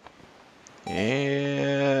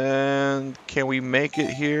 And can we make it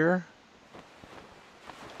here?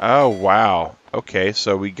 Oh, wow. Okay,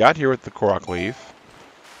 so we got here with the Korok leaf,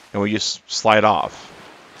 and we just slide off.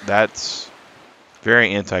 That's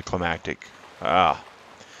very anticlimactic. Ah.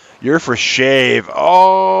 You're for shave.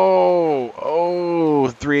 Oh,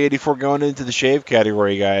 384 going into the shave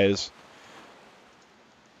category, guys.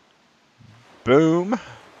 Boom.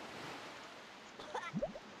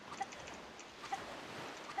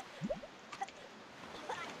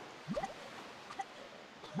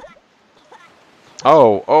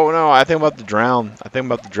 Oh no, I think I'm about to drown. I think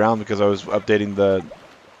I'm about to drown because I was updating the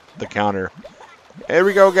counter. Here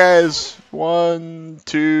we go, guys. 1,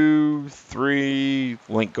 2, 3.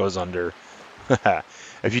 Link goes under.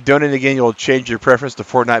 If you donate again, you'll change your preference to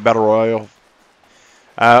Fortnite Battle Royale.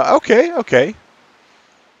 Okay.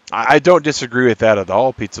 I don't disagree with that at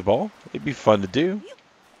all, Pizza Ball. It'd be fun to do.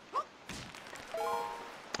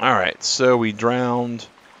 Alright, so we drowned.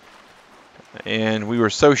 And we were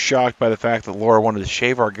so shocked by the fact that Laura wanted to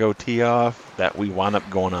shave our goatee off that we wound up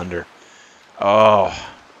going under. Oh.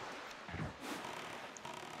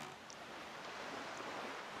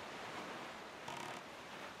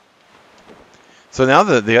 So now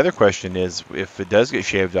the other question is, if it does get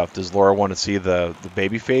shaved off, does Laura want to see the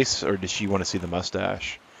baby face, or does she want to see the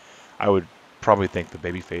mustache? I would probably think the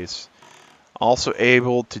baby face. Also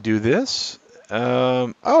able to do this.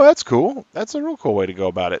 Oh, that's cool. That's a real cool way to go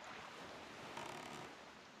about it.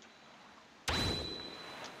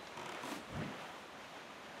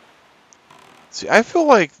 See, I feel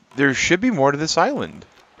like there should be more to this island.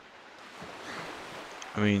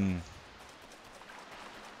 I mean,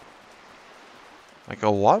 like a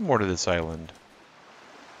lot more to this island.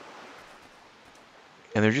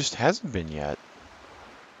 And there just hasn't been yet.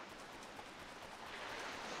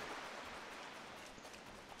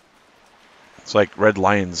 It's like Red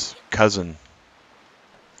Lion's cousin.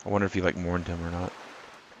 I wonder if he like mourned him or not.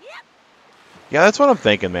 Yeah, that's what I'm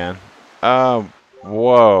thinking, man.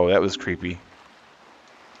 Whoa, that was creepy.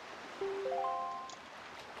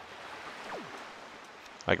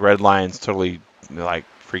 Like Red Lion's totally like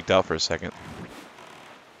freaked out for a second.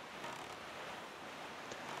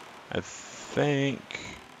 I think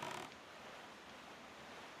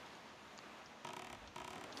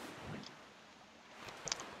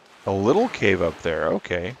a little cave up there.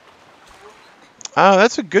 Okay.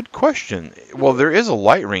 That's a good question. Well, there is a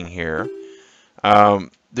light ring here.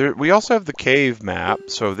 We also have the cave map.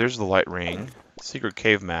 So there's the light ring. Secret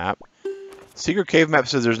cave map. Secret cave map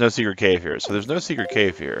says there's no secret cave here. So there's no secret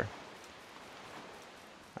cave here.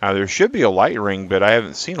 There should be a light ring, but I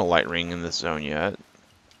haven't seen a light ring in this zone yet.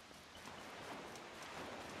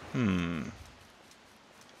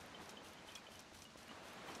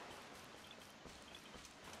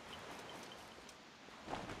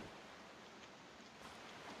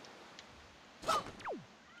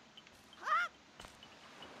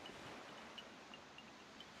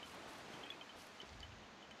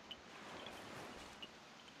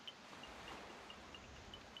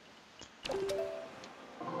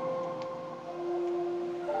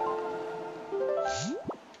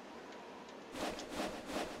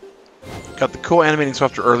 Got the cool animating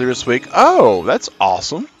software earlier this week. Oh, that's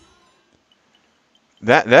awesome.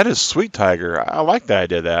 That is sweet, Tiger. I like that I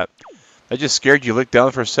did that. That just scared you. Looked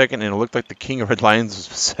down for a second, and it looked like the King of Red Lions was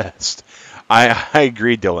possessed. I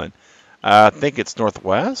agree, Dylan. I think it's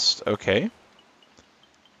northwest. Okay.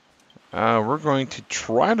 We're going to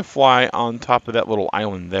try to fly on top of that little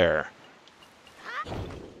island there.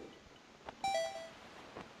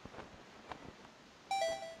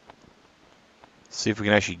 See if we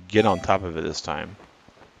can actually get on top of it this time.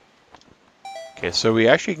 Okay, so we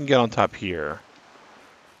actually can get on top here.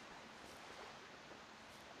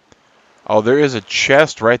 Oh, there is a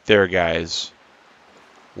chest right there, guys.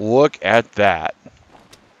 Look at that.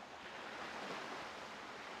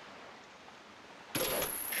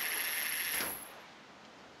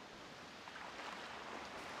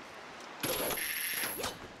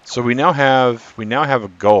 So we now have a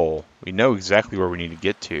goal. We know exactly where we need to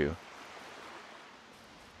get to.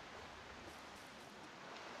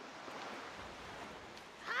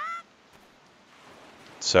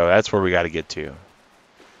 So that's where we got to get to.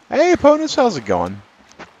 Hey, opponents, how's it going?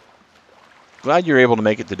 Glad you're able to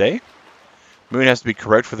make it today. Moon has to be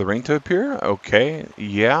correct for the ring to appear. Okay,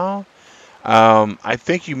 yeah. I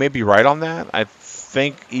think you may be right on that. I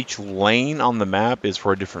think each lane on the map is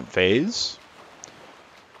for a different phase.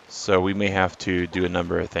 So we may have to do a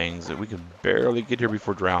number of things that we can barely get here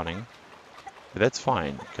before drowning. But that's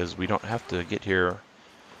fine, because we don't have to get here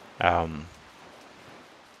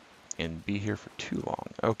and be here for too long.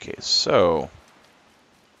 Okay, so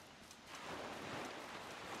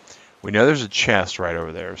we know there's a chest right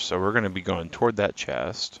over there, so we're going to be going toward that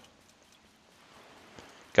chest.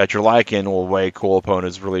 Got your like in, well, way cool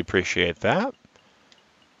opponents. Really appreciate that.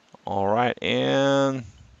 All right, and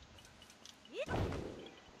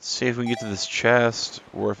see if we can get to this chest,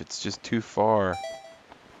 or if it's just too far.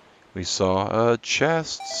 We saw a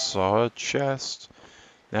chest,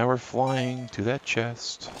 Now we're flying to that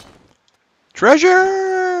chest.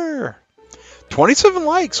 Treasure! 27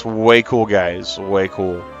 likes. Way cool, guys. Way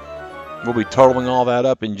cool. We'll be totaling all that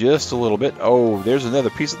up in just a little bit. Oh, there's another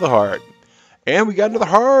piece of the heart. And we got another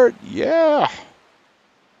heart. Yeah.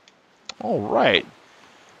 All right.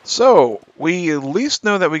 So, we at least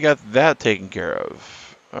know that we got that taken care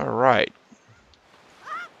of. All right.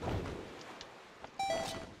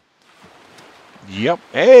 Yep.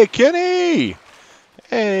 Hey, Kenny!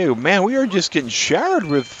 Hey, man, we are just getting showered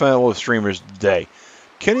with fellow streamers today.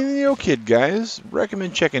 Kenny the Yo Kid, guys,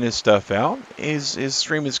 recommend checking his stuff out. His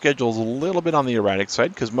streaming schedule is a little bit on the erratic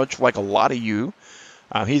side, because much like a lot of you,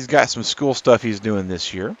 he's got some school stuff he's doing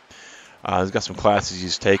this year. He's got some classes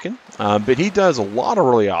he's taken, but he does a lot of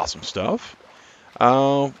really awesome stuff.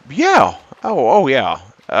 Yeah. Oh, yeah.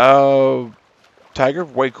 Tiger,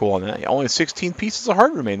 way cool on that. Only 16 pieces of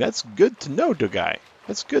heart remain. That's good to know, guy.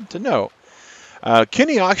 That's good to know.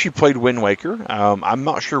 Kenny actually played Wind Waker. I'm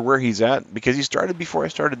not sure where he's at because he started before I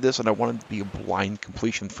started this, and I wanted it to be a blind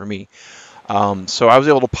completion for me. So I was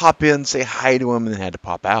able to pop in, say hi to him, and then had to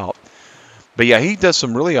pop out. But yeah, he does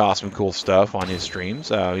some really awesome, cool stuff on his streams.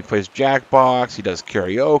 He plays Jackbox. He does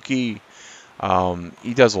karaoke.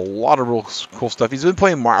 He does a lot of real cool stuff. He's been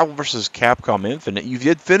playing Marvel vs. Capcom Infinite. You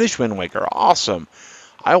did finish Wind Waker. Awesome.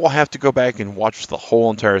 I will have to go back and watch the whole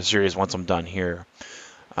entire series once I'm done here.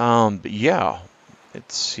 But yeah,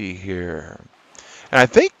 let's see here. And I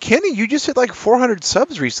think, Kenny, you just hit like 400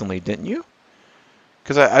 subs recently, didn't you?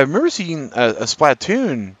 Because I remember seeing a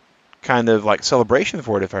Splatoon kind of like celebration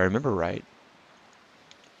for it, if I remember right.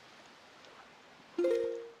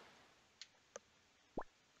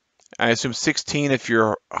 I assume 16 if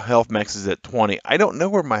your health max is at 20. I don't know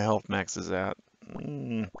where my health max is at.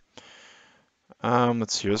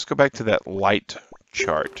 Let's see. Let's go back to that light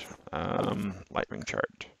chart. Light ring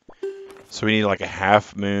chart. So we need like a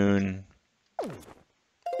half moon.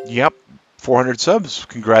 Yep. 400 subs.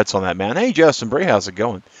 Congrats on that, man. Hey, Justin Bray, how's it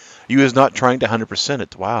going? You is not trying to 100%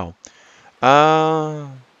 it. Wow.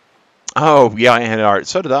 Oh, yeah, I had art.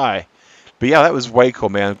 So did I. But yeah, that was way cool,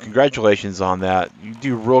 man. Congratulations on that. You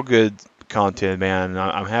do real good content, man.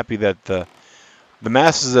 I'm happy that the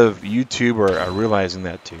masses of YouTube are realizing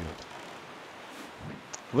that too.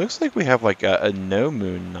 Looks like we have like a no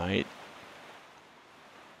moon night.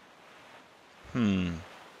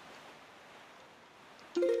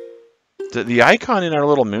 The icon in our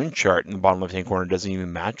little moon chart in the bottom left-hand corner doesn't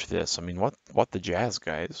even match this. I mean, what the jazz,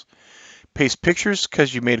 guys? Paste pictures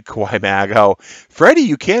because you made a kawaii mag. Oh, Freddie,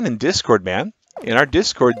 you can in Discord, man. In our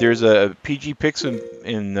Discord, there's a PG Pics in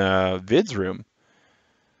Vids room.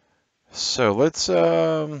 So let's,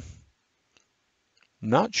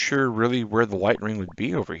 not sure really where the light ring would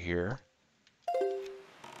be over here.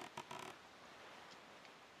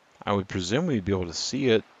 I would presume we'd be able to see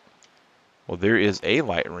it. Well, there is a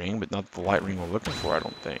light ring, but not the light ring we're looking for, I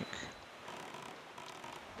don't think.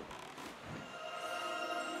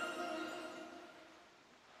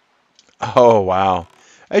 Oh, wow.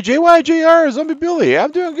 Hey, JYJR, Zombie Billy,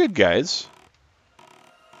 I'm doing good, guys.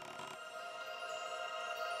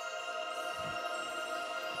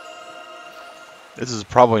 This is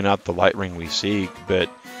probably not the light ring we seek,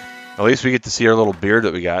 but at least we get to see our little beard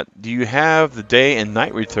that we got. Do you have the day and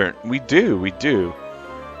night return? We do, we do.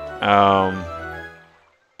 A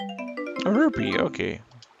rupee, okay.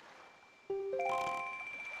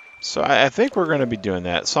 So I think we're going to be doing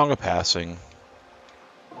that. Song of Passing.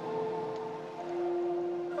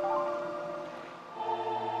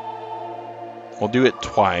 We'll do it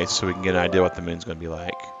twice so we can get an idea what the moon's going to be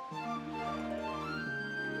like.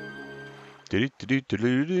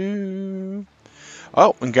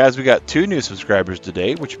 Oh, and guys, we got 2 new subscribers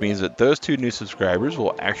today, which means that those 2 new subscribers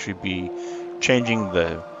will actually be changing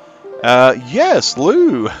the... yes,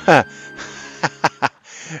 Lou!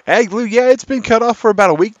 Hey, Lou, yeah, it's been cut off for about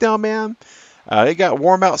a week now, man. It got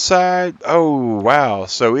warm outside. Oh, wow.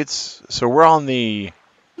 So we're on the...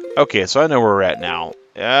 Okay, so I know where we're at now.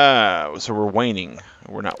 So we're waning.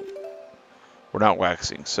 We're not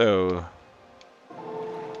waxing. So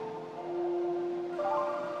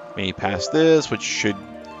maybe past this, which should,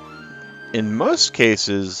 in most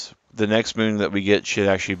cases, the next moon that we get should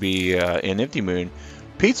actually be an empty moon.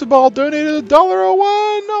 Pizza Ball donated $1.01.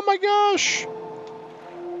 Oh my gosh.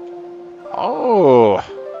 Oh.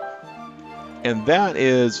 And that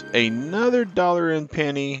is another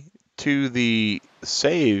 $1.01 to the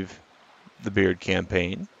Save the Beard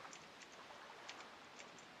campaign.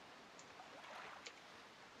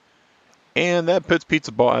 And that puts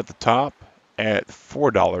Pizza Ball at the top at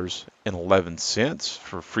 $4.11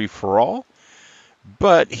 for free for all.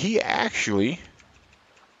 But he actually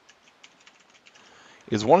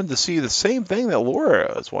is wanting to see the same thing that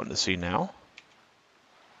Laura is wanting to see now.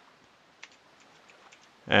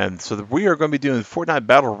 And so we are going to be doing Fortnite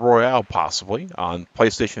Battle Royale possibly on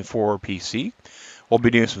PlayStation 4 or PC. We'll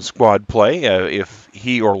be doing some squad play if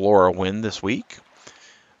he or Laura win this week.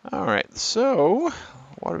 All right, so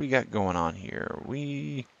what do we got going on here?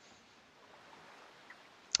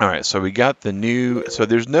 All right, so we got the new. So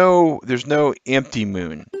there's no empty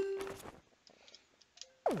moon.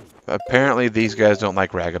 Apparently these guys don't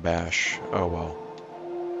like Ragabash. Oh well.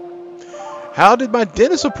 How did my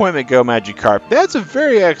dentist appointment go, Magikarp? That's a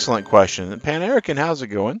very excellent question. Pan American, how's it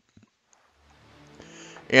going?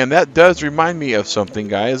 And that does remind me of something,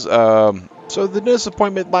 guys. So the dentist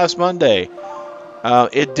appointment last Monday,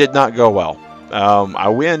 it did not go well. I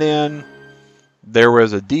went in. There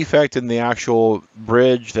was a defect in the actual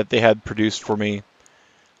bridge that they had produced for me.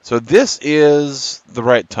 So this is the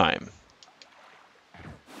right time.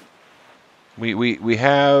 We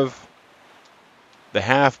have the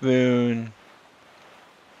half moon.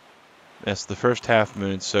 That's the first half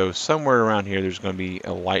moon. So somewhere around here, there's going to be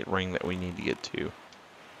a light ring that we need to get to.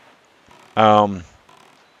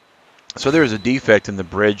 So there's a defect in the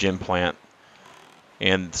bridge implant.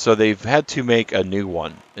 And so they've had to make a new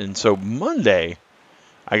one. And so Monday,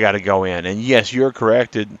 I got to go in. And yes, you're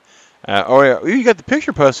corrected. Oh, yeah, you got the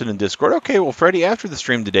picture posted in Discord. Okay, well, Freddie, after the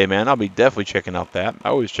stream today, man, I'll be definitely checking out that. I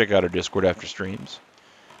always check out our Discord after streams.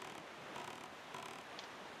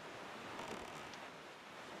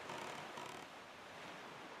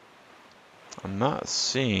 I'm not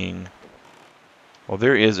seeing... Well,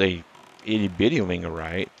 there is a itty-bitty ring of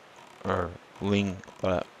light. Or ring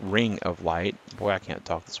of light. Boy, I can't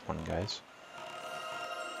talk this morning, guys.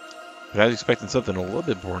 But I was expecting something a little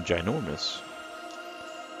bit more ginormous.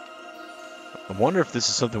 I wonder if this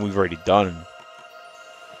is something we've already done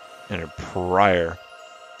in a prior.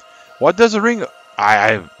 What does a ring...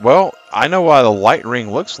 Well, I know what a light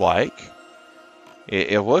ring looks like.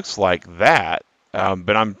 It looks like that.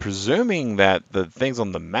 But I'm presuming that the things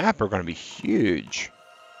on the map are going to be huge.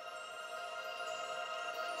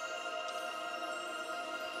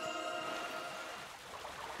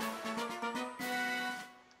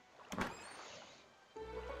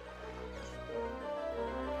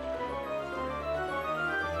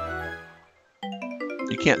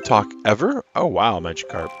 You can't talk ever? Oh wow,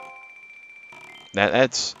 Magikarp.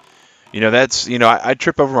 That's I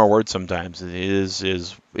trip over my words sometimes. It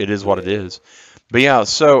is what it is. But yeah,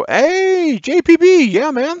 so hey JPB,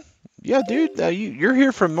 yeah man, yeah dude, you're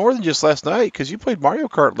here for more than just last night because you played Mario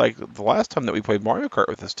Kart like the last time that we played Mario Kart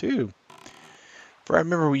with us too. I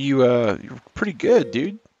remember you were pretty good,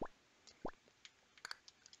 dude.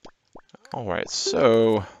 All right,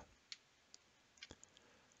 so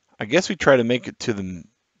I guess we try to make it to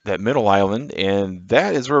that middle island, and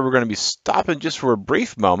that is where we're going to be stopping just for a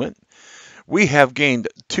brief moment. We have gained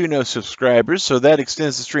 2 no subscribers, so that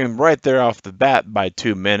extends the stream right there off the bat by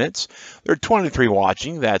 2 minutes. There are 23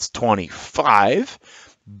 watching, that's 25.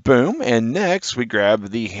 Boom, and next we grab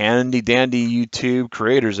the handy dandy YouTube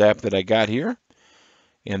creators app that I got here,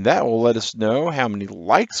 and that will let us know how many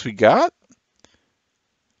likes we got.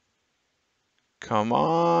 Come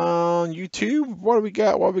on, YouTube, what do we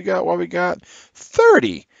got, what we got?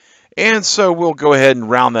 30. And so we'll go ahead and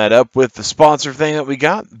round that up with the sponsor thing that we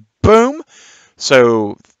got. Boom.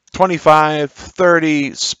 So 25,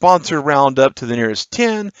 30, sponsor round up to the nearest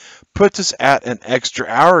 10, puts us at an extra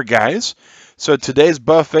hour, guys. So today's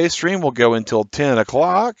buffet stream will go until 10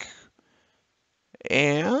 o'clock.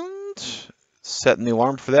 And setting the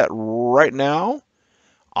alarm for that right now.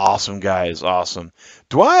 Awesome, guys. Awesome.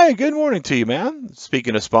 Dwight, good morning to you, man.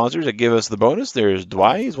 Speaking of sponsors that give us the bonus, there's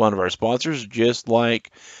Dwight. He's one of our sponsors, just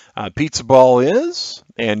like Pizza Ball is,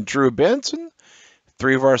 and Drew Benson.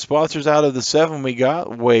 3 of our sponsors out of the 7 we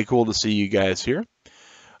got. Way cool to see you guys here.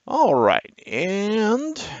 All right,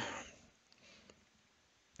 and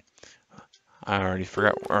I already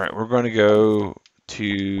forgot. All right, we're going to go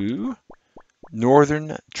to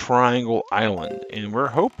Northern Triangle Island, and we're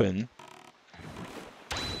hoping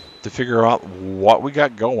to figure out what we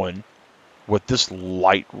got going with this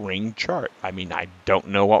light ring chart. I mean, I don't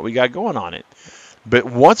know what we got going on it. But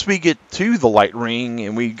once we get to the light ring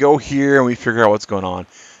and we go here and we figure out what's going on,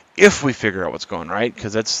 if we figure out what's going on, right?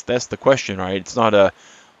 Because that's the question, right? It's not a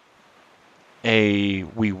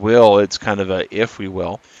we will, it's kind of a if we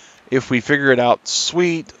will. If we figure it out,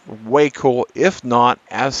 sweet, way cool. If not,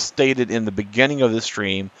 as stated in the beginning of the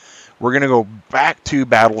stream, we're going to go back to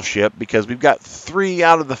Battleship because we've got 3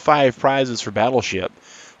 out of the 5 prizes for Battleship.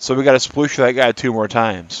 So we got to sploosh that guy 2 more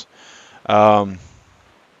times.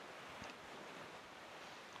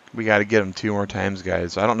 We got to get him 2 more times,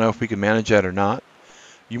 guys. I don't know if we can manage that or not.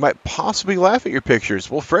 You might possibly laugh at your pictures.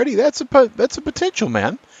 Well, Freddie, that's a potential,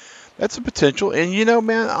 man. That's a potential. And you know,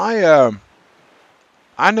 man,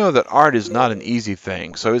 I know that art is not an easy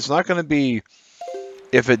thing. So it's not going to be,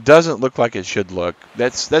 if it doesn't look like it should look,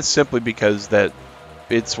 that's simply because that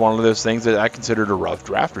it's one of those things that I considered a rough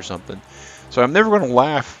draft or something. So I'm never going to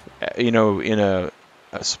laugh, you know, in a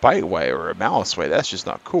spite way or a malice way. That's just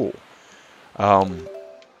not cool.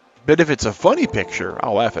 But if it's a funny picture,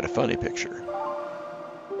 I'll laugh at a funny picture.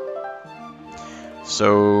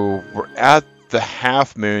 So we're at the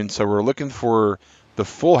half moon, so we're looking for the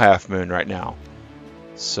full half moon right now.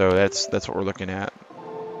 So that's what we're looking at.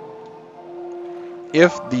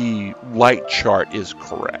 If the light chart is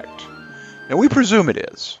correct. And we presume it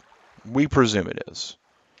is. We presume it is.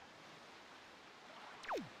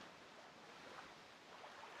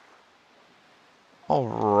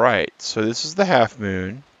 Alright, so this is the half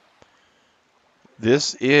moon.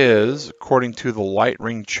 This is, according to the light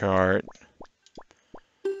ring chart,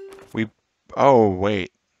 oh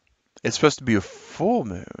wait, it's supposed to be a full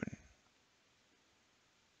moon.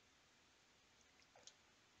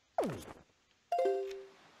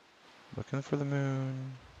 Looking for the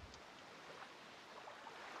moon.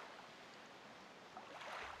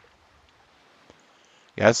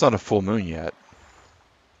 Yeah, it's not a full moon yet.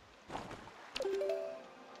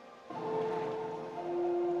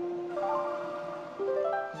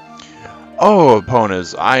 Oh,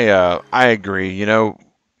 Ponas, I agree. You know,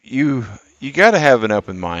 you got to have an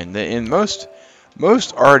open mind. In most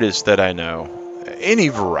artists that I know, any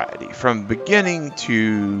variety, from beginning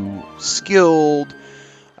to skilled,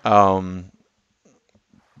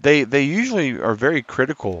 they usually are very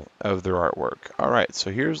critical of their artwork. All right, so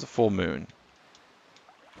here's the full moon.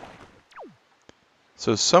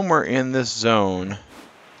 So somewhere in this zone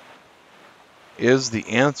is the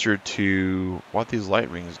answer to what these light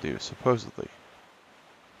rings do, supposedly.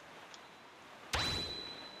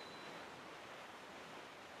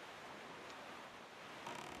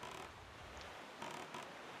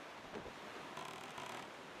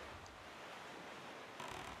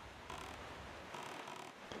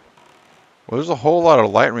 Well, there's a whole lot of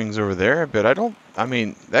light rings over there, but I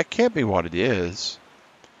mean, that can't be what it is.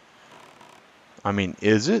 I mean,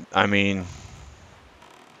 is it? I mean,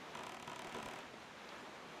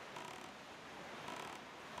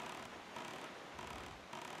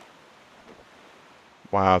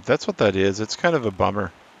 wow, if that's what that is, it's kind of a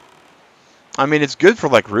bummer. I mean, it's good for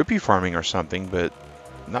like rupee farming or something, but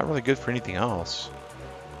not really good for anything else.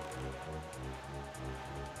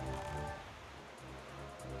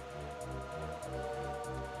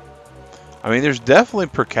 I mean, there's definitely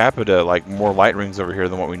per capita like more light rings over here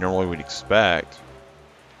than what we normally would expect.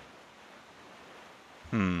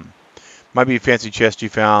 Might be a fancy chest you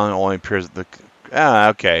found. Only appears at the... Ah,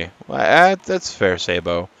 okay. Well, that's fair,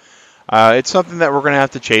 Sabo. It's something that we're going to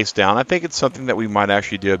have to chase down. I think it's something that we might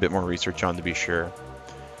actually do a bit more research on to be sure.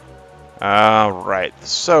 Alright,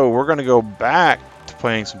 so we're going to go back to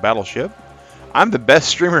playing some Battleship. I'm the best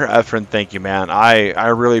streamer ever, and thank you, man. I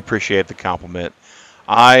really appreciate the compliment.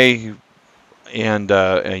 I and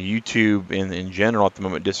YouTube in general at the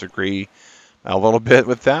moment disagree a little bit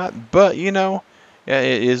with that, but you know,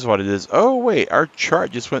 it is what it is. Oh wait, our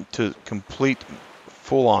chart just went to complete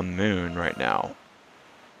full-on moon right now.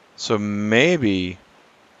 So maybe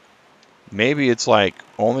it's like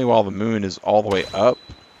only while the moon is all the way up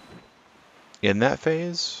in that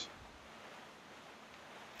phase.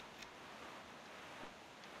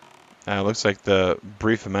 Looks like the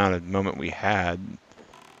brief amount of moment we had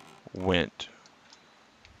went.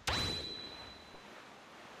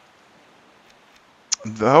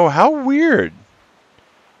 Oh, how weird.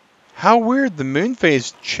 How weird the moon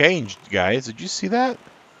phase changed, guys. Did you see that?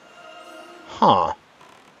 Huh.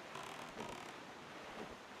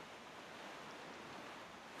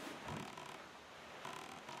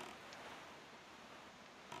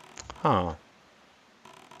 Huh.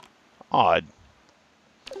 Odd.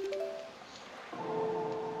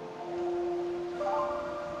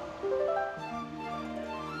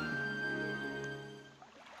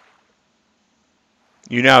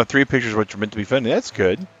 You now have 3 pictures which are meant to be funny. That's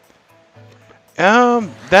good.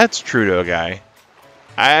 That's true though, guy.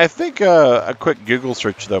 I think a quick Google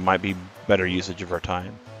search though might be better usage of our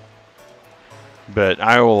time. But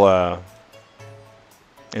I will.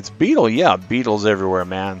 It's Beetle, yeah. Beetle's everywhere,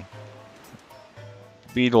 man.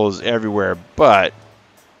 Beetle is everywhere, but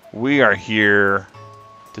we are here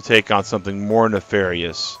to take on something more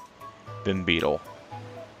nefarious than Beetle.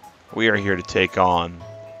 We are here to take on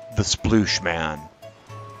the Sploosh Man.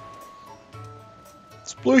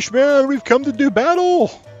 Sploosh Man, we've come to do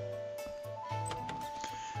battle!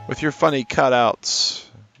 With your funny cutouts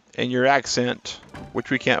and your accent, which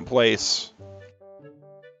we can't place.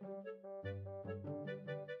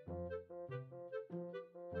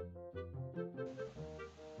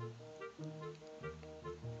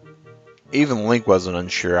 Even Link wasn't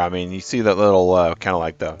unsure. I mean, you see that little, kind of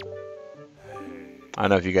like the... I don't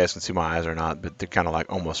know if you guys can see my eyes or not, but they're kind of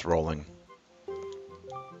like almost rolling.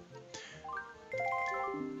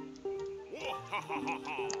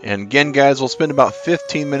 And again, guys, we'll spend about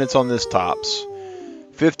 15 minutes on this tops.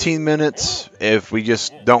 15 minutes. If we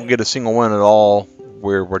just don't get a single win at all,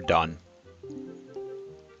 we're done.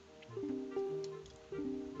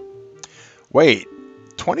 Wait,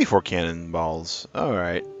 24 cannonballs. All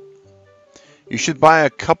right. You should buy a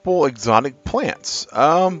couple exotic plants.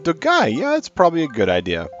 The guy, yeah, it's probably a good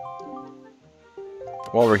idea.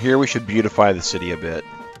 While we're here, we should beautify the city a bit.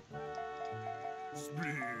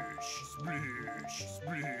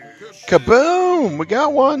 Kaboom! We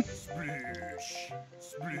got one!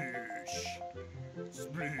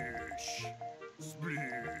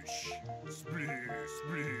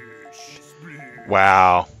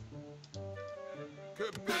 Wow.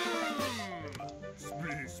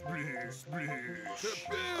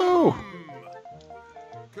 Oh!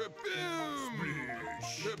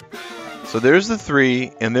 So there's the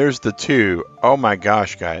 3, and there's the 2. Oh my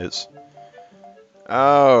gosh, guys.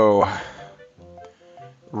 Oh.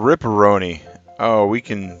 Ripperoni. Oh, we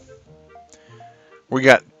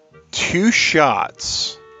got 2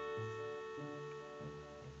 shots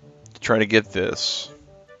to try to get this.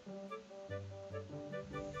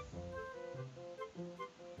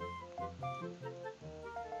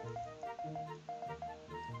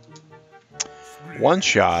 One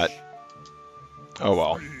shot. Oh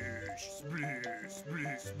well.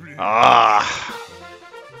 Ah,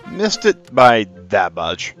 missed it by that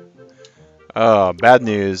much. Oh, bad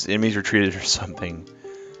news. Enemies retreated or something.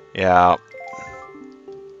 Yeah.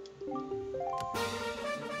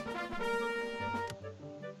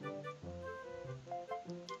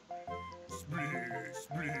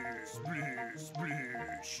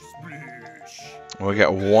 We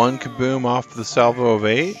got 1 kaboom off the salvo of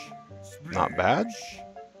 8. Not bad.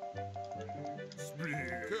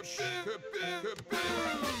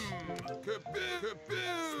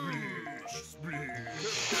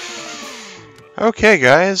 Okay,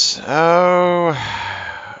 guys. Oh,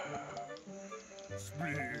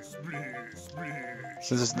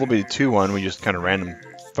 since it's a little bit 2-1, we just kind of random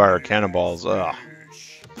fire cannonballs. Ugh.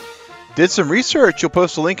 Did some research. You'll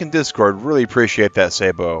post a link in Discord. Really appreciate that,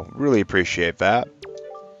 Sabo. Really appreciate that.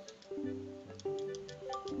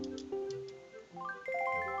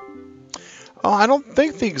 Oh, I don't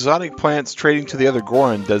think the exotic plants trading to the other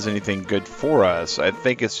Goron does anything good for us. I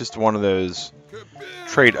think it's just one of those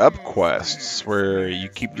trade up quests where you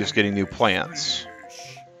keep just getting new plants.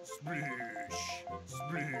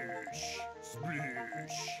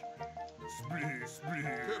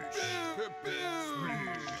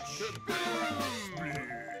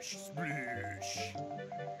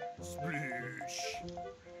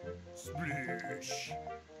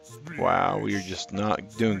 Wow, we are just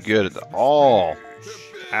not doing good at all.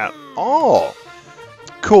 At all.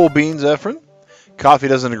 Cool beans, Ephraim. Coffee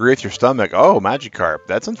doesn't agree with your stomach. Oh, Magikarp.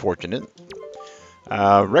 That's unfortunate.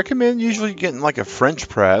 Recommend usually getting like a French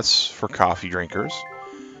press for coffee drinkers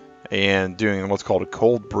and doing what's called a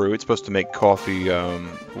cold brew. It's supposed to make coffee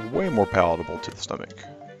way more palatable to the stomach.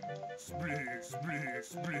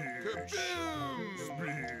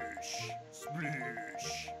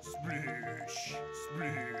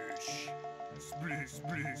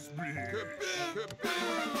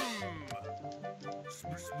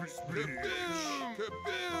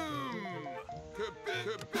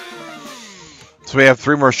 So we have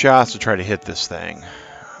 3 more shots to try to hit this thing.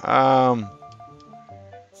 Yeah,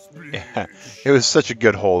 it was such a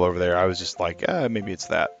good hole over there. I was just like, maybe it's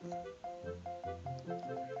that.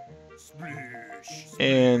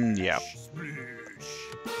 And yeah.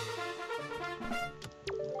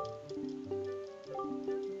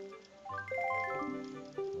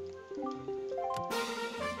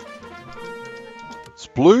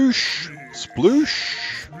 Sploosh,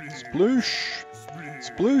 sploosh, sploosh,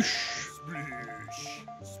 sploosh.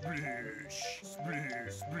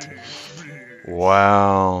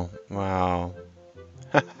 Wow, wow.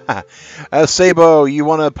 Sabo, you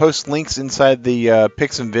want to post links inside the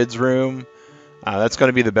Pics and Vids room? That's going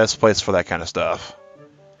to be the best place for that kind of stuff.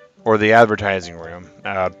 Or the advertising room.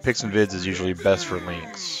 Pics and Vids is usually best for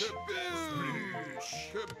links.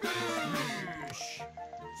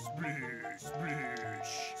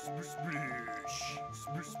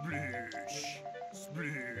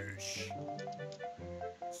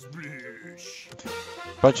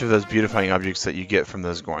 Bunch of those beautifying objects that you get from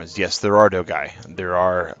those Gorns. Yes, there are, Dogai. There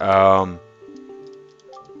are.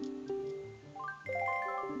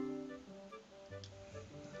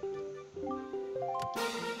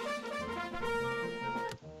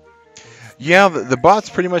 Yeah, the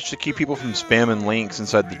bot's pretty much to keep people from spamming links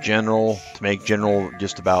inside the general, to make general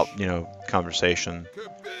just about, you know, conversation.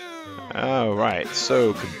 Oh, right.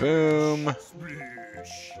 So, kaboom.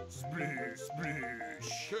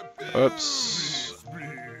 Oops.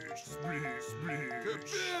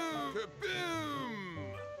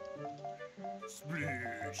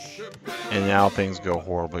 And now things go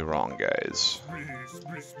horribly wrong, guys.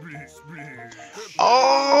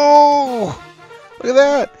 Oh! Look at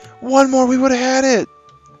that! One more, we would have had it!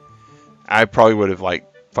 I probably would have, like,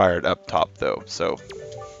 fired up top, though, so...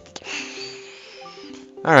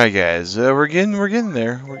 Alright, guys, we're getting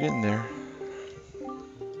there. We're getting there.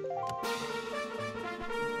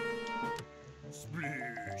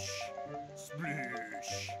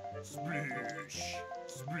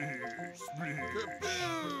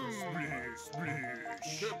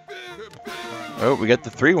 Oh, we got the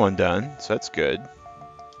 3-1 done, so that's good.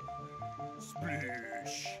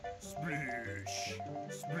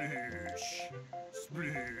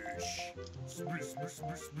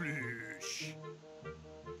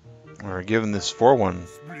 We're giving this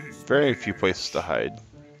 4-1 very few places to hide.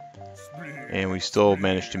 And we still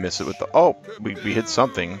managed to miss it with the... Oh, we hit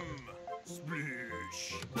something.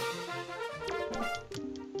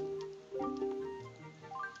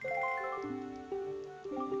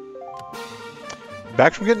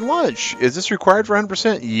 Back from getting lunch. Is this required for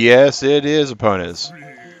 100%? Yes, it is, opponents.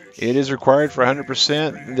 It is required for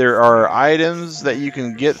 100%. There are items that you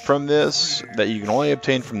can get from this that you can only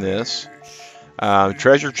obtain from this.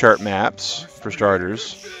 Treasure chart maps, for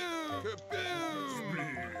starters.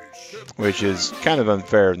 Which is kind of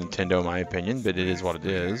unfair, Nintendo, in my opinion, but it is what it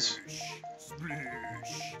is.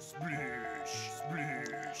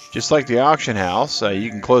 Just like the auction house, you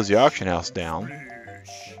can close the auction house down.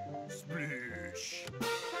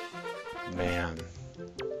 Man.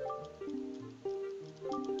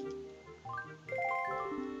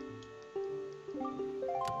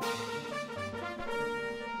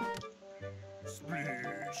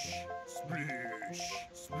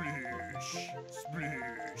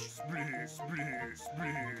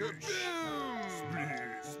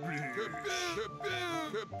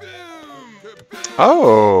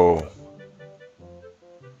 Oh!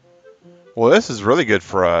 Well, this is really good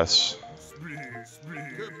for us.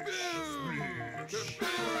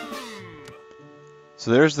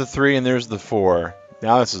 So there's the 3 and there's the 4.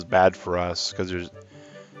 Now this is bad for us, because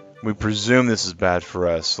we presume this is bad for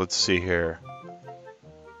us. Let's see here.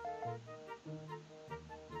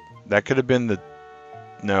 That could have been the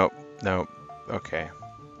Nope. Nope. Okay.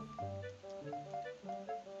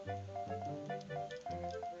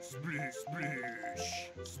 Sploosh,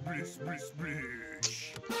 sploosh, sploosh, sploosh.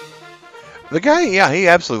 The guy, yeah, he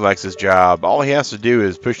absolutely likes his job. All he has to do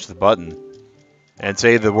is push the button and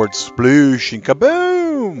say the word sploosh and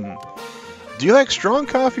kaboom! Do you like strong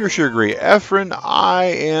coffee or sugary? Efren, I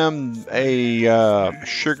am a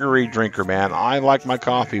sugary drinker, man. I like my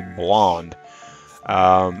coffee blonde.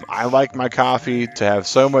 I like my coffee to have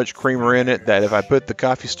so much creamer in it that if I put the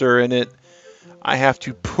coffee stir in it, I have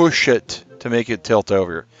to push it to make it tilt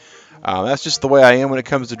over. That's just the way I am when it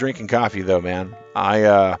comes to drinking coffee, though, man.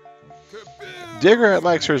 Digger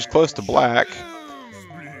likes hers close to black,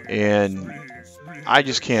 and I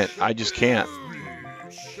just can't. I just can't.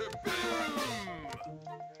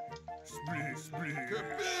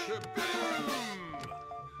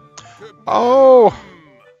 Oh!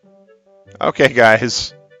 Okay,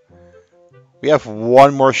 guys. We have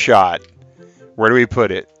one more shot. Where do we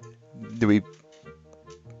put it? Do we...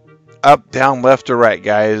 Up, down, left, or right,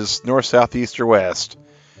 guys? North, south, east, or west?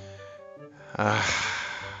 I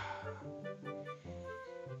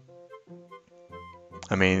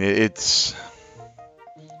mean, it's...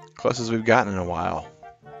 close as we've gotten in a while.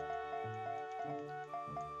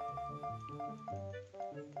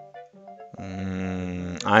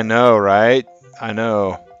 I know, right? I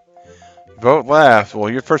know. Vote left. Well,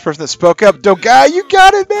 you're the first person that spoke up. Doe guy, you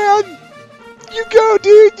got it, man! You go,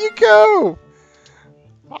 dude! You go!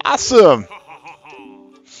 Awesome!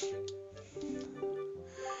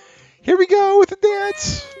 Here we go with the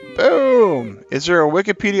dance! Boom! Is there a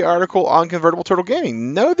Wikipedia article on convertible turtle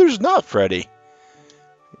gaming? No, there's not, Freddy.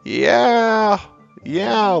 Yeah!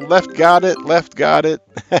 Yeah, left got it, left got it.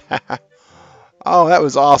 Oh, that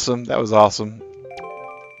was awesome. That was awesome.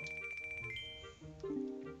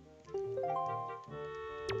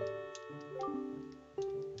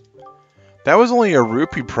 That was only a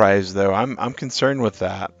rupee prize, though. I'm concerned with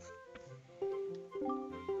that.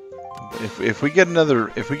 If we get another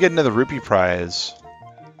rupee prize.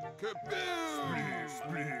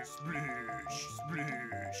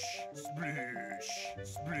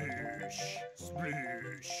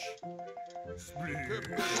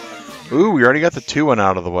 Ooh, we already got the 2-1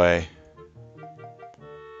 out of the way.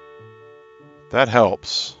 That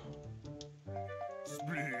helps.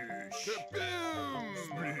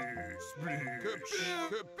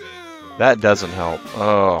 That doesn't help.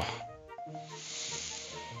 Oh.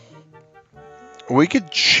 We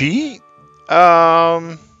could cheat?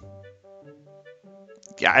 Yeah,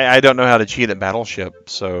 I don't know how to cheat at Battleship,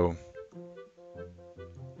 so...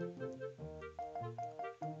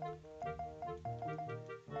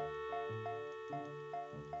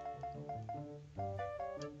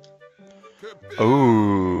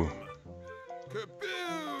 Ooh.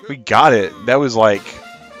 We got it. That was like...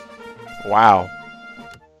 Wow.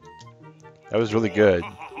 That was really good.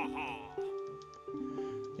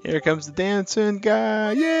 Here comes the dancing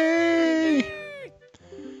guy. Yay!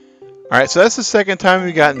 Alright, so that's the second time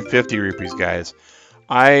we've gotten 50 rupees, guys.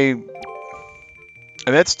 And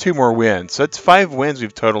that's 2 more wins. So that's 5 wins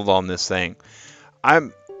we've totaled on this thing.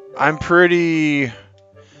 I'm pretty...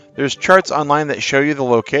 There's charts online that show you the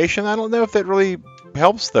location. I don't know if that really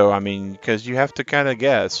helps, though. I mean, because you have to kind of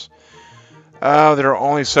guess. There are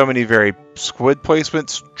only so many very squid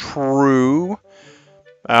placements. True.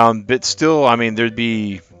 But still, I mean,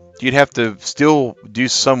 you'd have to still do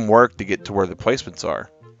some work to get to where the placements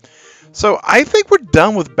are. So I think we're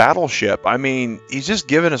done with Battleship. I mean, he's just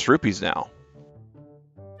giving us rupees now.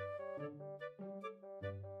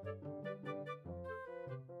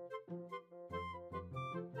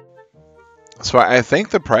 So I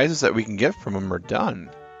think the prizes that we can get from him are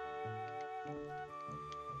done.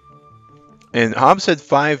 And Hobbs said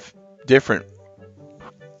 5 different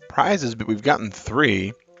prizes, but we've gotten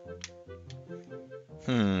 3.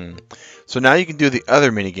 So now you can do the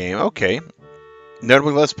other minigame. Okay.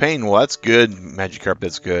 Notably less pain. Well, that's good, Magikarp.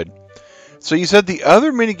 That's good. So you said the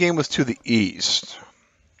other minigame was to the east.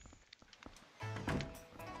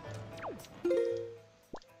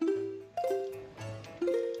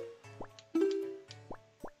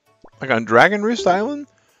 Like on Dragon Roost Island?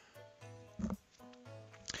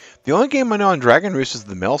 The only game I know on Dragon Roost is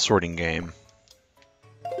the mail sorting game.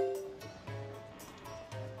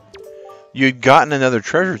 You'd gotten another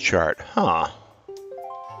treasure chart, huh?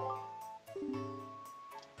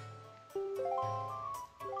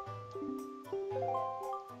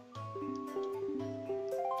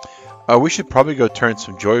 Oh, we should probably go turn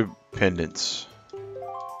some joy pendants.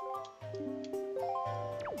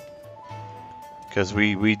 Because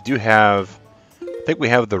we do have... I think we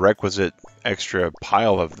have the requisite extra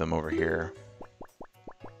pile of them over here.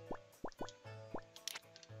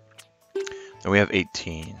 And we have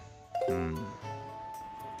 18.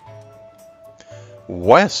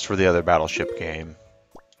 West for the other battleship game.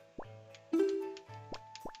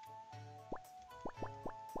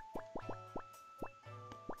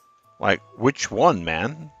 Like, which one,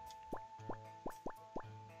 man?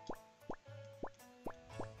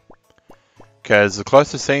 Because the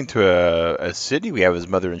closest thing to a city we have is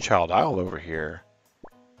Mother and Child Isle over here.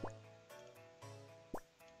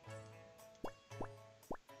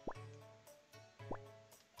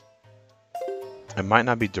 It might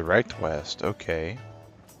not be direct west. Okay.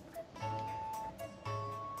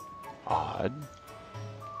 Odd.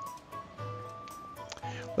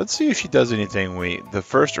 Let's see if she does anything the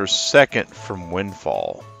first or second from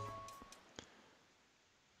Windfall.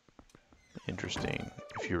 Interesting,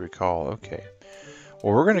 if you recall. Okay.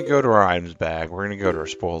 Well, we're going to go to our items bag. We're going to go to our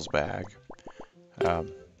spoils bag.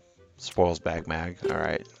 Spoils bag mag. All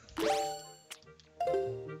right.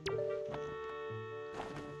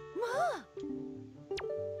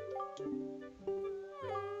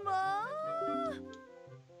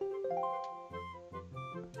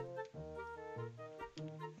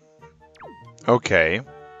 Okay.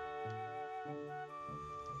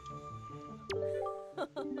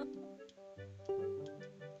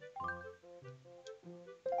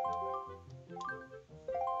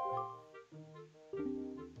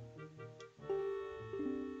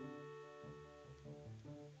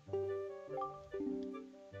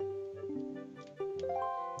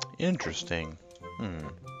 Interesting.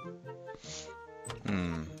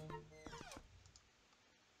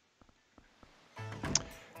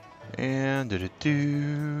 And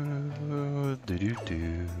do-do-do,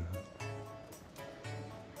 do-do-do.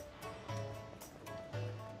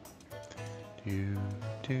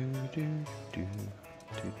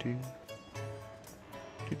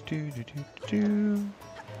 Do-do-do-do-do-do.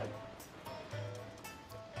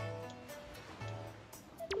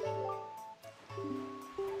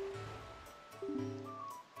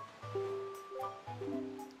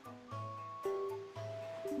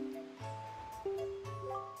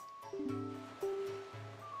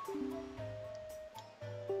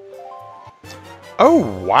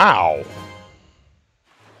 Oh, wow.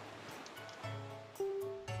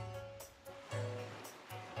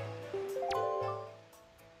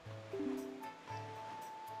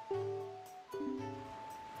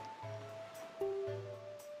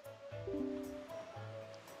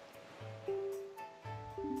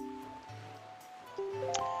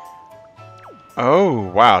 Oh,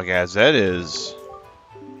 wow, guys, that is...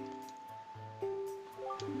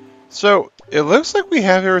 So, it looks like we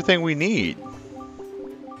have everything we need.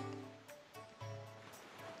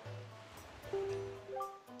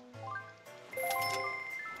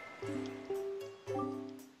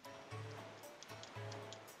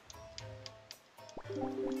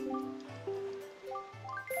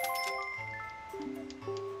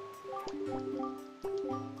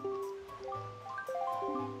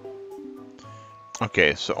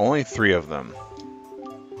 Okay, so only 3 of them.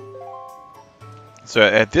 So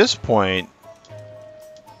at this point,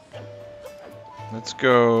 let's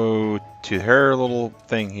go to her little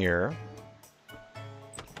thing here.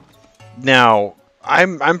 Now,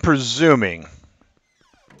 I'm presuming.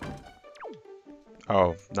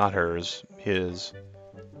 Oh, not hers, his.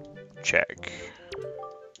 Check.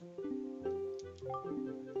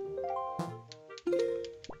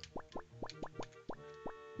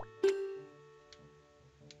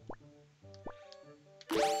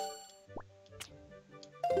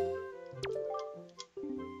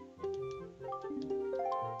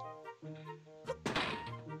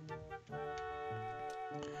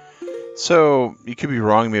 So, you could be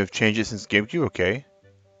wrong, you may have changed it since GameCube, okay.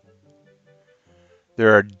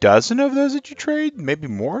 There are a dozen of those that you trade? Maybe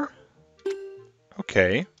more?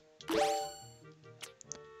 Okay.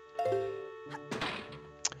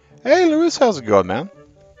 Hey, Lewis, how's it going, man?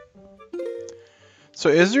 So,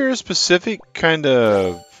 is there a specific kind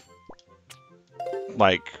of,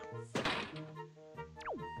 like,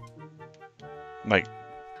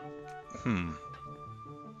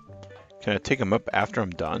 can I take them up after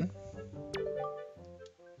I'm done?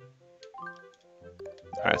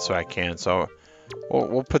 Alright, so I can. So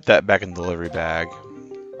we'll put that back in the delivery bag.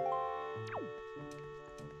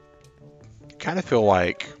 Kind of feel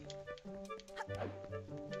like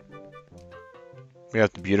we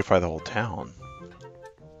have to beautify the whole town.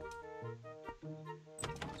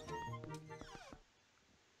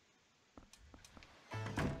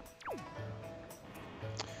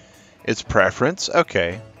 It's preference?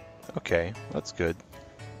 Okay. Okay, that's good.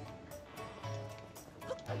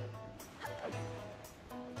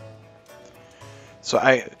 So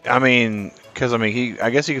I mean, Because I mean, I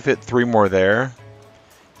guess he could fit 3 more there,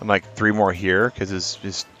 and like 3 more here, because it's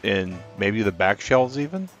just in maybe the back shelves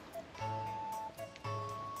even.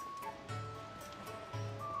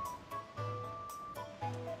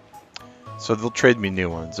 So they'll trade me new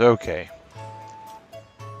ones. Okay.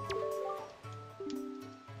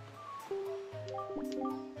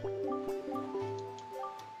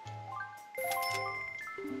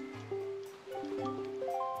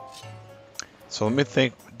 So let me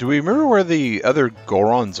think. Do we remember where the other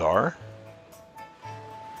Gorons are?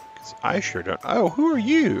 Because I sure don't. Oh, who are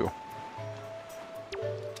you?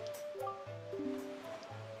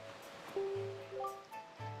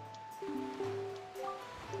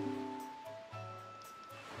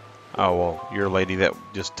 Oh, well, you're a lady that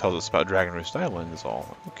just tells us about Dragon Roost Island is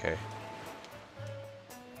all. Okay.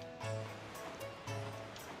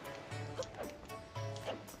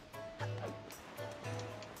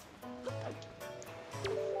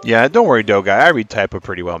 Yeah, don't worry, Doe Guy. I read typo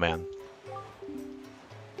pretty well, man.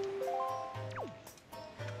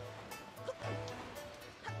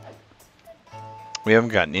 We haven't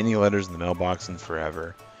gotten any letters in the mailbox in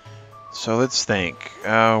forever. So let's think.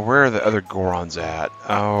 Where are the other Gorons at?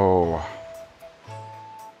 Oh.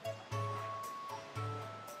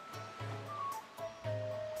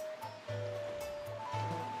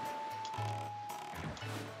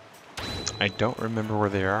 I don't remember where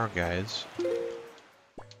they are, guys.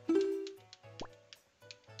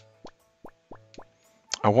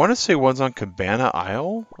 I want to say one's on Cabana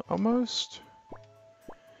Isle, almost.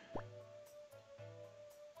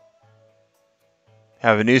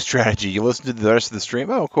 Have a new strategy. You listen to the rest of the stream?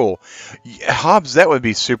 Oh, cool. Yeah, Hobbs, that would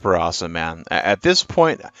be super awesome, man. At this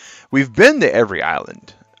point, we've been to every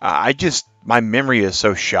island. My memory is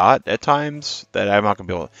so shot at times that I'm not going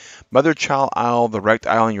to be able to. Mother Child Isle, the wrecked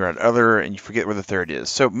island, you're at other, and you forget where the third is.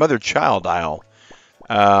 So, Mother Child Isle.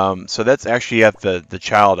 So that's actually at the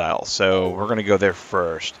Child Isle. So, we're going to go there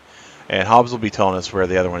first. And Hobbs will be telling us where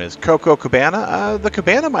the other one is. Coco Cabana? The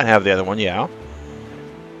Cabana might have the other one, yeah.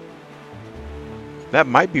 That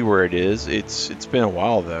might be where it is. It's been a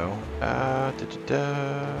while though. Da, da,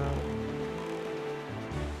 da,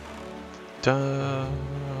 da,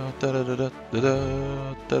 da, da, da,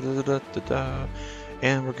 da, da, da, da, da, da,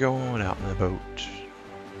 and we're going out in the boat.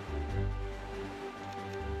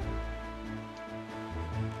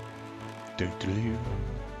 Do, do, do.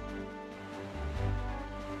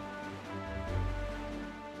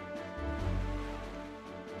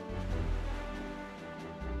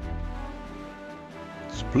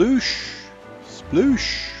 Sploosh!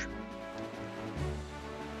 Sploosh!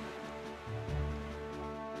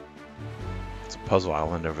 It's a puzzle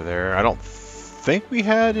island over there. I don't think we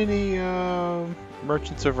had any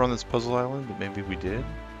merchants over on this puzzle island, but maybe we did.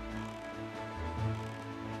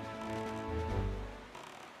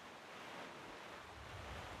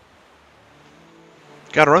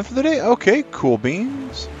 Got to run for the day? Okay, cool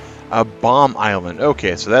beans. A bomb island.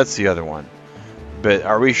 Okay, so that's the other one. But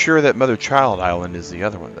are we sure that Mother Child Island is the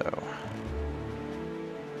other one, though?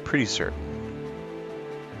 Pretty certain.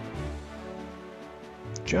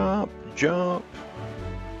 Jump, jump.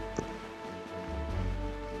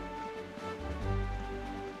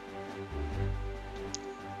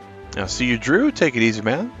 Now, see you, Drew. Take it easy,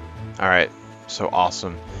 man. All right, so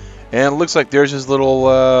awesome. And it looks like there's his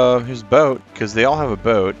little his boat, because they all have a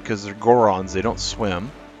boat, because they're Gorons. They don't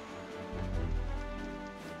swim.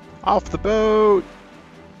 Off the boat!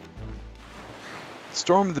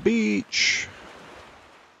 Storm the beach!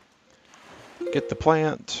 Get the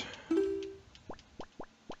plant.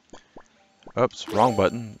 Oops, wrong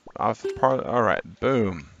button. Off the part. Alright,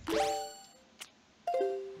 boom.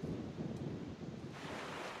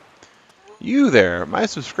 You there! My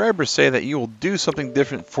subscribers say that you will do something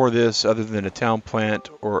different for this other than a town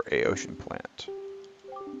plant or a ocean plant.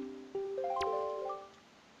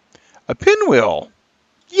 A pinwheel!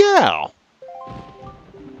 Yeah!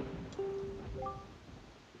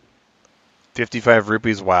 55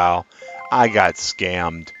 rupees, wow. I got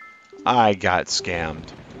scammed. I got scammed.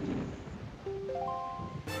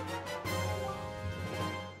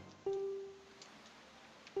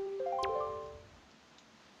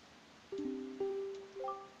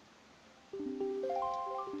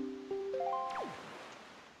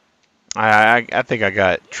 I think I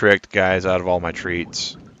got tricked, guys, out of all my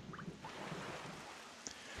treats.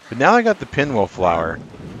 But now I got the pinwheel flower.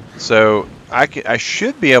 So I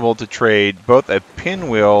should be able to trade both a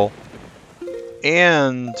pinwheel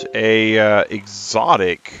and a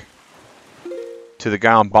exotic to the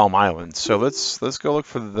guy on Bomb Island. So let's go look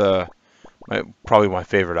for probably my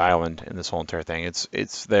favorite island in this whole entire thing.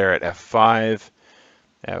 It's there at F5.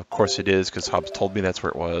 Yeah, of course it is, because Hobbs told me that's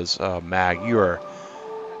where it was. Mag, you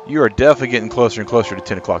are definitely getting closer and closer to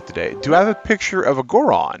 10 o'clock today. Do I have a picture of a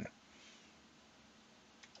Goron?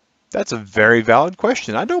 That's a very valid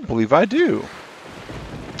question. I don't believe I do.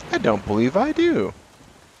 I don't believe I do.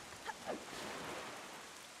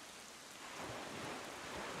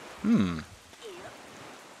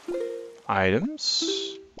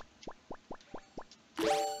 Items.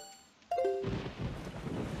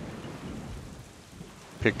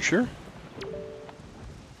 Picture.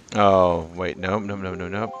 Oh, wait,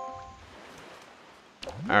 nope.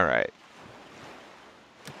 Alright.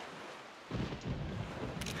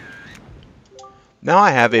 Now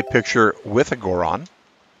I have a picture with a Goron,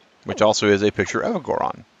 which also is a picture of a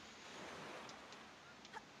Goron.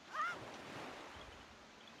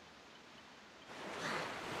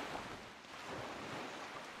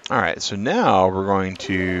 Alright, so now we're going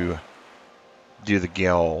to do the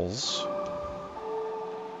gills.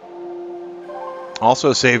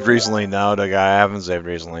 Also saved recently. No, Doug, I haven't saved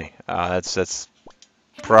recently. That's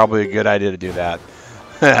probably a good idea to do that.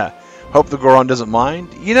 Hope the Goron doesn't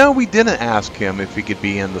mind. You know, we didn't ask him if he could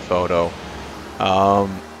be in the photo.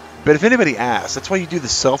 But if anybody asks, that's why you do the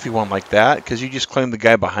selfie one like that, because you just claim the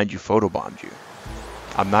guy behind you photobombed you.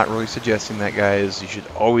 I'm not really suggesting that, guys. You should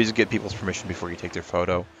always get people's permission before you take their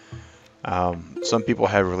photo. Some people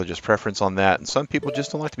have religious preference on that, and some people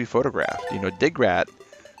just don't like to be photographed. You know, Digrat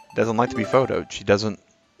doesn't like to be photoed. She doesn't.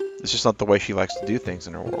 It's just not the way she likes to do things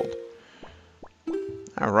in her world.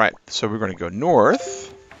 Alright, so we're going to go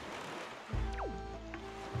north.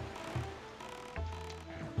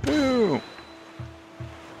 Boo!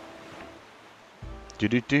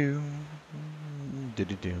 Do-do-do.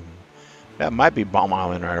 Do-do-do. That might be Bomb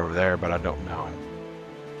Island right over there, but I don't know.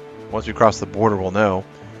 Once we cross the border, we'll know.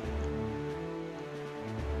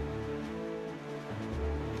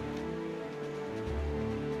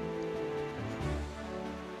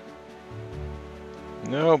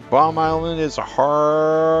 No, Bomb Island is a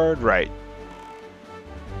hard right.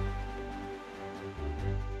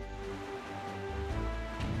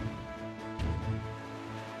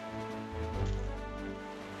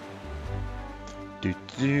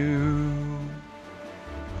 Do-do.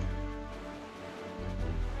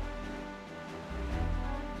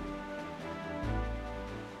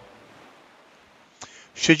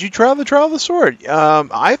 Should you try the Trial of the Sword?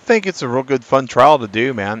 I think it's a real good, fun trial to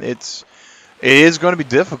do, man. It is going to be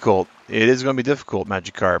difficult. It is going to be difficult,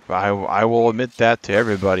 Magikarp. I will admit that to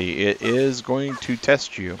everybody. It is going to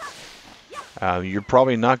test you. You're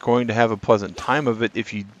probably not going to have a pleasant time of it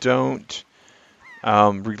if you don't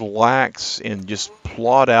relax and just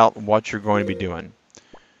plot out what you're going to be doing.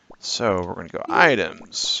 So we're going to go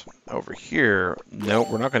items. Over here, nope,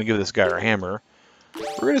 we're not going to give this guy our hammer.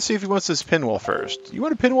 We're going to see if he wants this pinwheel first. You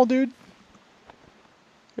want a pinwheel, dude?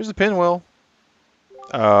 Here's a pinwheel.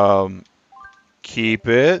 Keep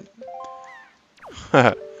it.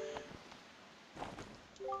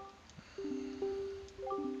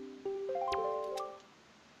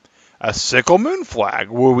 A sickle moon flag.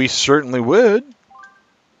 Well, we certainly would.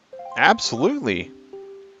 Absolutely.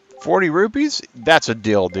 40 rupees? That's a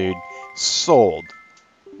deal, dude. Sold.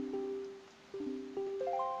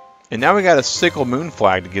 And now we got a sickle moon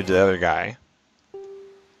flag to give to the other guy.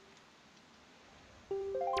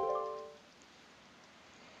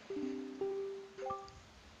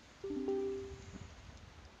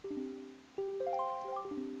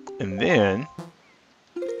 And then,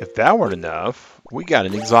 if that weren't enough, we got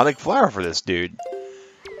an exotic flower for this dude.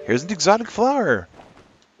 Here's an exotic flower.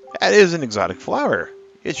 That is an exotic flower.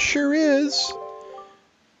 It sure is.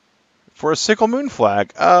 For a sickle moon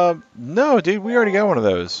flag. No, dude, we already got one of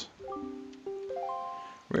those.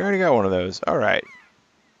 We already got one of those. Alright.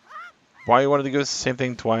 Why you wanted to give us the same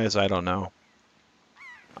thing twice, I don't know.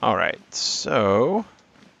 Alright, so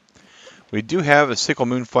we do have a sickle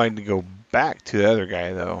moon flag to go back to the other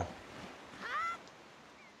guy, though.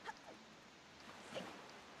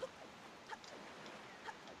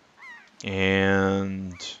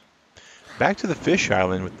 And back to the fish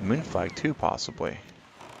island with the moon flag, too, possibly.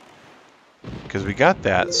 Because we got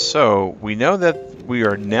that. So we know that we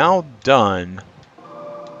are now done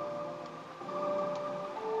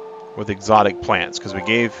with exotic plants, because we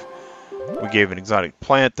gave an exotic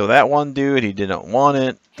plant to that one dude. He didn't want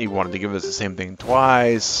it. He wanted to give us the same thing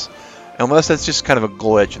twice, unless that's just kind of a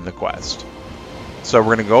glitch in the quest. So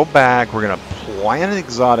we're going to go back. We're going to plant an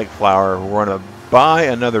exotic flower. We're going to buy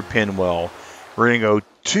another pinwheel. We're going to go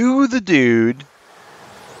to the dude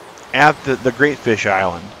at the Great Fish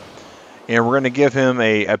Island, and we're going to give him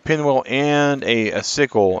a pinwheel and a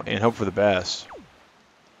sickle and hope for the best.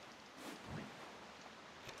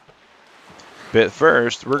 But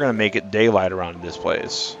first, we're going to make it daylight around this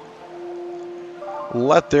place.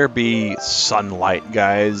 Let there be sunlight,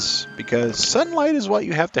 guys, because sunlight is what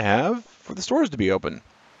you have to have for the stores to be open.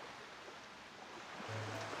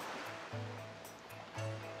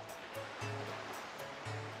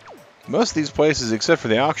 Most of these places, except for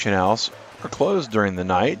the auction house, are closed during the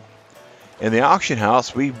night. In the auction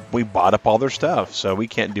house, we bought up all their stuff, so we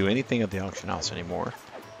can't do anything at the auction house anymore.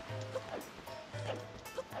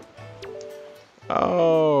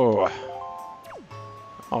 Oh,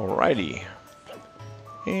 alrighty.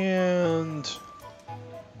 And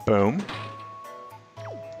boom.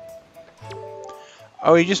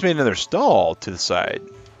 Oh, he just made another stall to the side.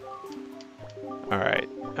 Alright.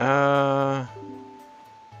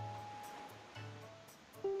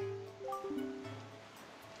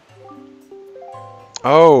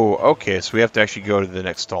 Oh, okay, so we have to actually go to the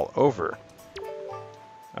next stall over.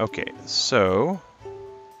 Okay, so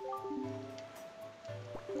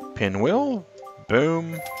pinwheel,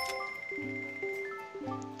 boom.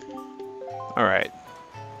 Alright.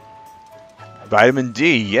 Vitamin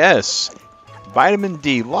D, yes! Vitamin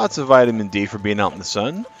D, lots of vitamin D for being out in the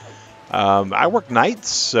sun. I work nights,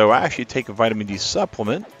 so I actually take a vitamin D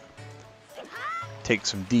supplement. Take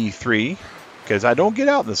some D3, because I don't get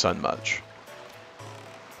out in the sun much.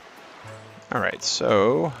 Alright,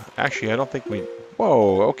 so, actually I don't think we...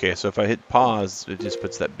 Whoa, okay, so if I hit pause, it just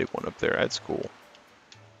puts that big one up there. That's cool.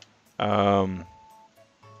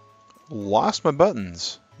 Lost my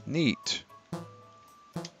buttons. Neat.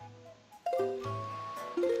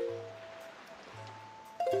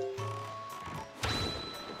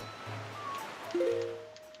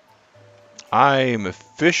 I'm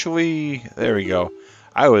officially... There we go.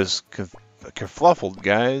 I was kerfluffled,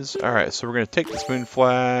 guys. Alright, so we're going to take this moon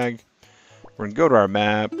flag. We're going to go to our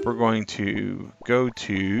map. We're going to go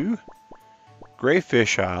to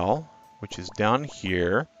Grayfish Isle, which is down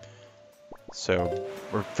here. So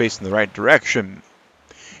we're facing the right direction.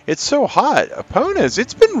 It's so hot. Opponents,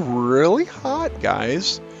 it's been really hot,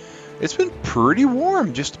 guys. It's been pretty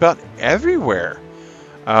warm just about everywhere.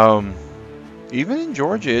 Even in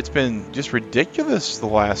Georgia, it's been just ridiculous the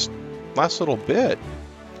last little bit.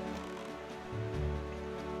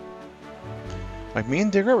 Like, me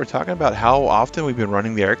and Digger were talking about how often we've been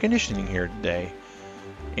running the air conditioning here today.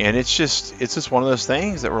 And it's just one of those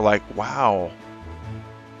things that we're like, wow.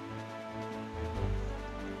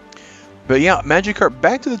 But yeah, Magikarp,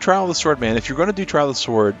 back to the Trial of the Sword, man. If you're going to do Trial of the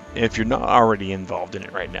Sword, if you're not already involved in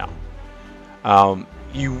it right now,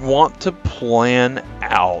 you want to plan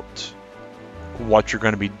out what you're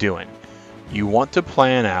going to be doing. You want to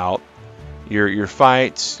plan out your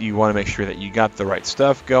fights. You want to make sure that you got the right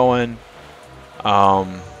stuff going.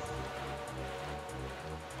 You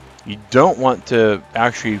don't want to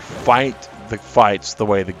actually fight the fights the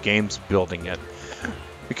way the game's building it,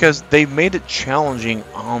 because they made it challenging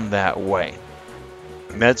on that way.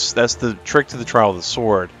 And that's the trick to the Trial of the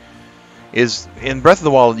Sword. Is in Breath of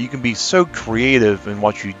the Wild, you can be so creative in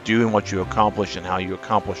what you do and what you accomplish and how you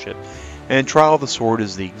accomplish it. And Trial of the Sword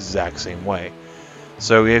is the exact same way.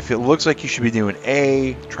 So if it looks like you should be doing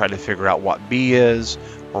A, try to figure out what B is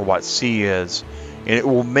or what C is. And it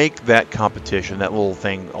will make that competition, that little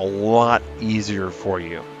thing, a lot easier for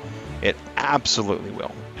you. It absolutely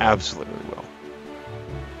will. Absolutely will.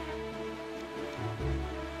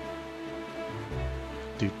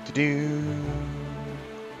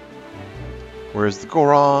 Where's the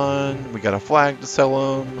Goron? We got a flag to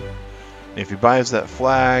sell him. And if he buys that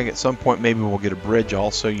flag, at some point maybe we'll get a bridge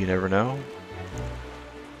also, you never know.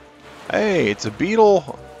 Hey, it's a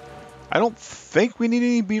beetle. I don't think we need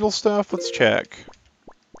any beetle stuff. Let's check.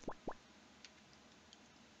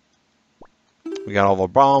 We got all the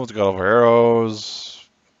bombs, we got all our arrows.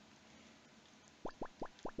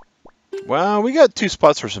 Well, we got 2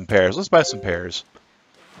 spots for some pears. Let's buy some pears.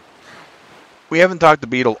 We haven't talked to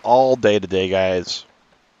Beetle all day today, guys.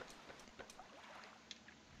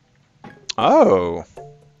 Oh.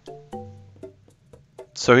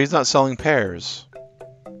 So he's not selling pears.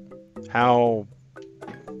 How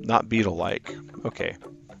not Beetle-like. Okay.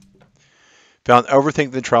 Found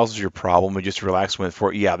overthink the trials is your problem and just relax when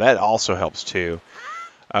for it. Yeah, that also helps too.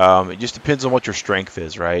 It just depends on what your strength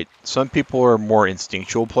is, right? Some people are more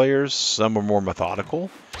instinctual players. Some are more methodical.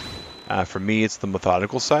 For me, it's the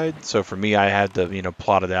methodical side. So for me, I had to,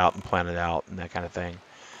 plot it out and plan it out and that kind of thing.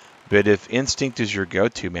 But if instinct is your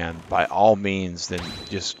go-to, man, by all means, then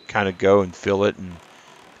just kind of go and fill it and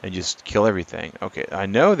just kill everything. Okay, I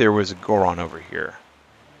know there was a Goron over here.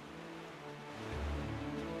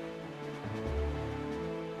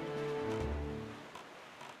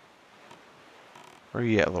 Where are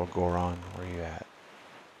you at, little Goron? Where are you at?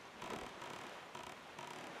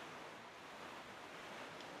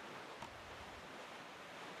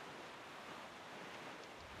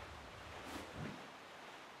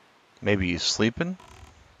 Maybe he's sleeping.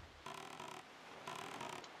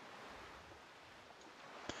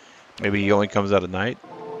 Maybe he only comes out at night.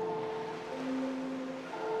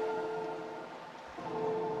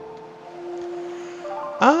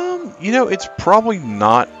 You know, it's probably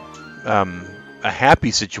not a happy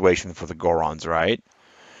situation for the Gorons, right?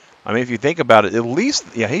 I mean, if you think about it, at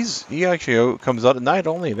least, yeah, he actually comes out at night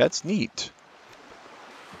only. That's neat.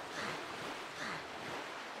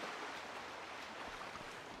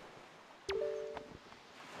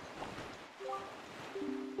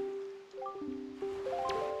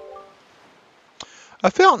 A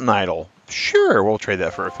fountain idol. Sure, we'll trade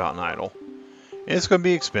that for a fountain idol. It's going to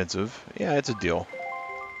be expensive. Yeah, it's a deal.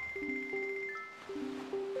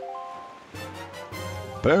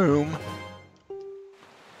 Boom.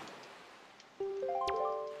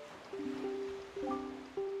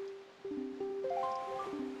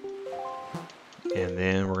 And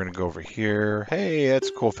then we're going to go over here. Hey, that's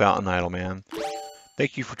a cool fountain idol, man.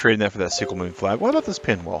 Thank you for trading that for that sickle moon flag. What about this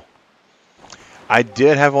pinwheel? I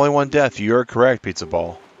did have only one death. You are correct, Pizza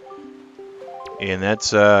Ball. And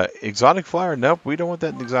that's exotic flower. Nope, we don't want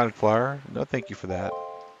that exotic flower. No, thank you for that.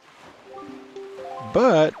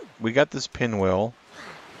 But we got this pinwheel.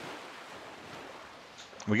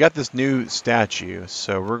 We got this new statue,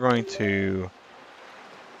 so we're going to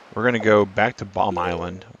go back to Bomb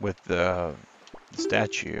Island with the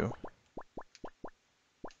statue.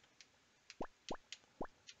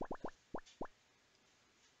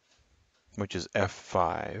 Which is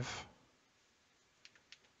F5.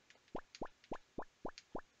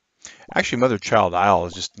 Actually, Mother Child Isle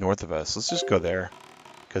is just north of us. Let's just go there,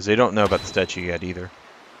 because they don't know about the statue yet either.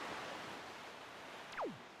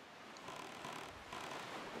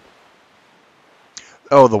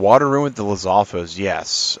 Oh, the water room with the Lizalfos,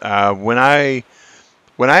 yes. When I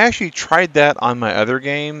actually tried that on my other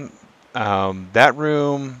game, that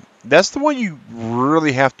room, that's the one you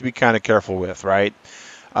really have to be kind of careful with, right?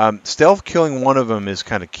 Stealth killing one of them is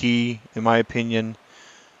kind of key, in my opinion.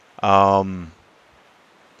 And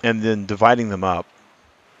then dividing them up.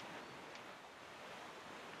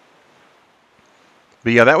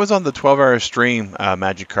 But yeah, that was on the 12-hour stream,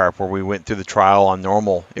 Magikarp, where we went through the trial on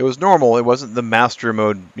normal. It was normal. It wasn't the master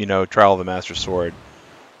mode, you know, trial of the Master Sword.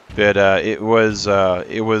 But it was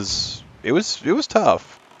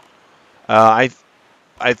tough. I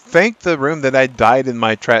think the room that I died in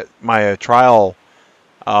my trial,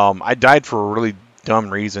 I died for a really dumb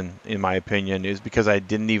reason, in my opinion. It was because I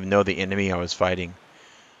didn't even know the enemy I was fighting.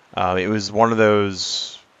 It was one of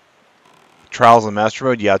those Trials in Master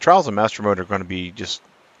Mode. Yeah, Trials in Master Mode are going to be just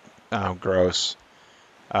gross,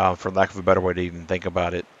 for lack of a better way to even think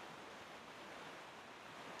about it.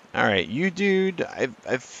 Alright, you dude, I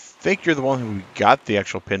think you're the one who we got the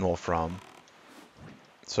actual pinwheel from.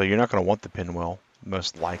 So you're not going to want the pinwheel,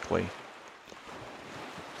 most likely.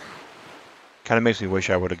 Kind of makes me wish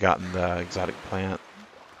I would have gotten the exotic plant.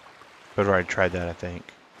 But I've already tried that, I think.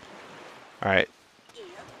 Alright.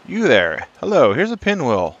 You there. Hello, here's a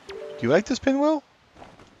pinwheel. Do you like this pinwheel?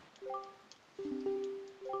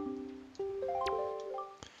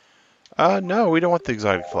 No, we don't want the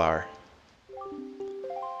exotic flower.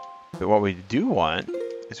 But what we do want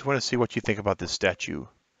is we want to see what you think about this statue.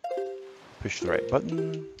 Push the right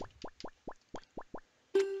button.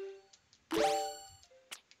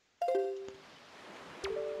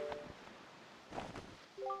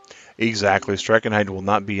 Exactly, strike and hide will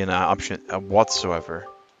not be an option whatsoever.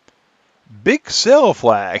 Big sell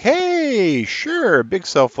flag. Hey, sure, big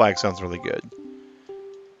sell flag sounds really good.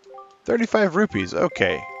 35 rupees.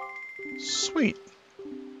 Okay. Sweet.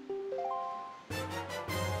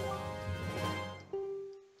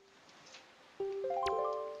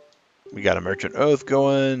 We got a merchant oath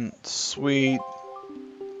going. Sweet.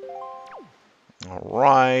 All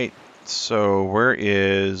right. So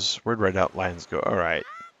where'd Red Outlines go? All right.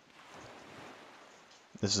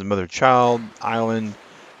 This is Mother Child Island.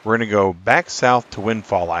 We're going to go back south to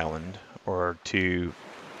Windfall Island, or to,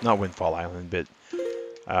 not Windfall Island, but,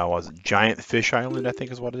 was it Giant Fish Island, I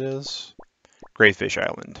think is what it is? Great Fish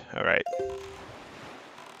Island. All right.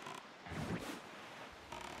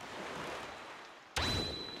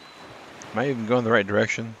 Am I even going the right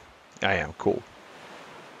direction? I am. Cool.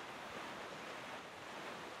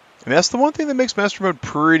 And that's the one thing that makes Master Mode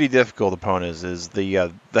pretty difficult upon us, is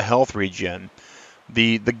the health regen.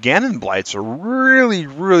 The Ganon Blights are really,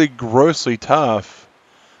 really grossly tough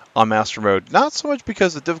on Master Mode. Not so much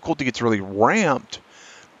because the difficulty gets really ramped,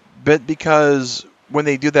 but because when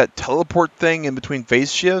they do that teleport thing in between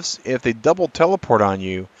phase shifts, if they double teleport on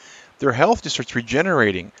you, their health just starts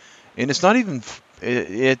regenerating. And it's not even...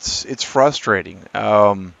 It's frustrating.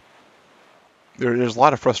 There's a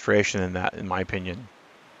lot of frustration in that, in my opinion.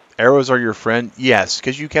 Arrows are your friend, yes,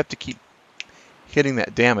 because you have to keep hitting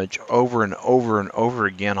that damage over and over and over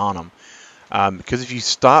again on them. Because if you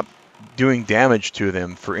stop doing damage to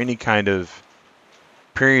them for any kind of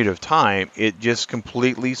period of time, it just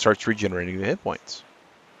completely starts regenerating the hit points.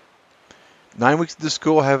 9 weeks of the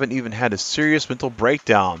school, haven't even had a serious mental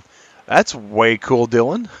breakdown. That's way cool,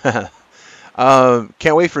 Dylan.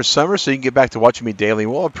 Can't wait for summer so you can get back to watching me daily.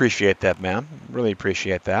 Well, appreciate that, man. Really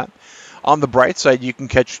appreciate that. On the bright side, you can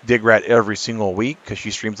catch Dig Rat every single week because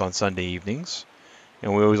she streams on Sunday evenings.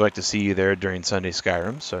 And we always like to see you there during Sunday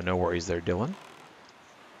Skyrim, so no worries there, Dylan.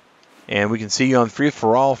 And we can see you on Free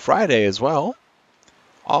For All Friday as well.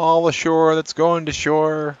 All ashore that's going to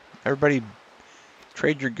shore. Everybody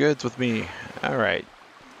trade your goods with me. All right.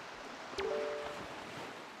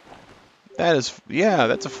 That is, yeah,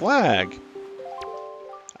 that's a flag.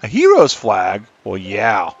 A hero's flag? Well,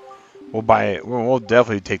 yeah. We'll buy it. We'll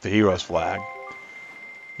definitely take the hero's flag.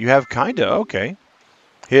 You have kinda, okay.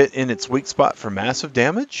 Hit in its weak spot for massive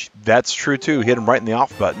damage? That's true too. Hit him right in the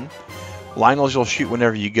off button. Lionels you'll shoot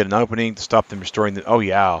whenever you get an opening to stop them restoring the... Oh,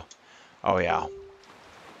 yeah. Oh, yeah.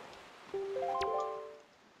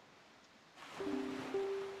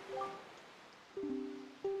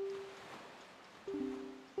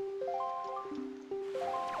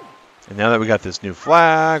 And now that we got this new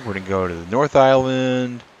flag, we're going to go to the North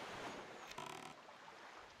Island.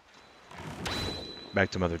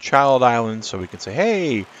 Back to Mother Child Island so we can say,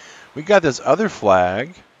 hey, we got this other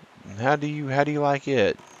flag. How do you like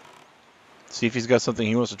it? See if he's got something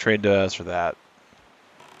he wants to trade to us for that.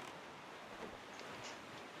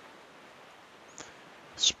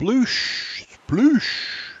 Sploosh, sploosh.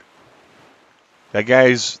 That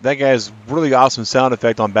guy's really awesome sound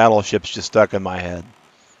effect on battleships just stuck in my head.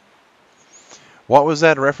 What was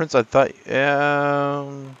that reference? I thought,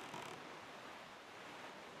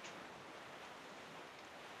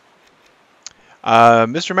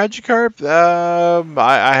 Mr. Magikarp,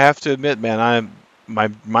 I have to admit, man, my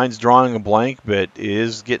mind's drawing a blank, but it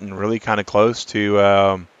is getting really kind of close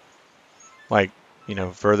to, like, you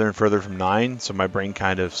know, further and further from 9, so my brain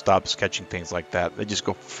kind of stops catching things like that. They just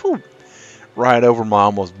go whew, right over my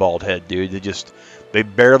almost bald head, dude. They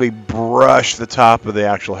barely brush the top of the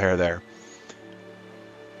actual hair there.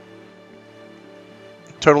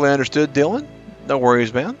 Totally understood, Dylan. No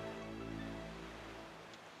worries, man.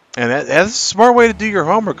 And that's a smart way to do your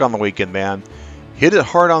homework on the weekend, man. Hit it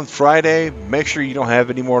hard on Friday. Make sure you don't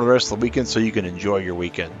have any more the rest of the weekend so you can enjoy your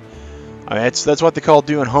weekend. I mean, that's what they call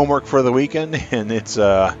doing homework for the weekend, and it's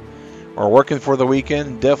or working for the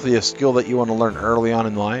weekend. Definitely a skill that you want to learn early on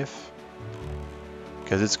in life,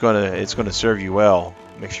 because it's gonna serve you well.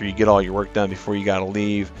 Make sure you get all your work done before you gotta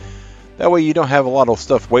leave. That way you don't have a lot of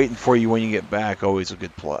stuff waiting for you when you get back. Always a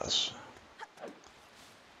good plus.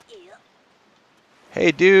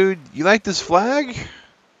 Hey, dude, you like this flag?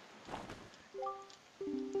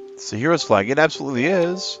 It's the hero's flag. It absolutely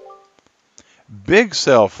is. Big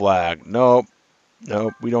cell flag. Nope.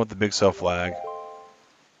 Nope, we don't want the big cell flag.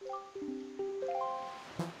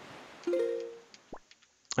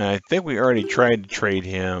 And I think we already tried to trade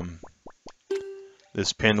him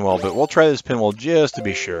this pinwheel, but we'll try this pinwheel just to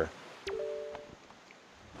be sure.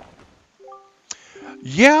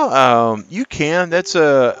 Yeah, you can. That's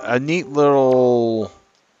a neat little...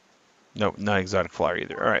 No, not exotic flyer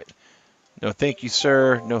either. All right. No, thank you,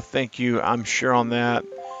 sir. No, thank you. I'm sure on that.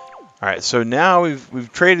 All right, so now we've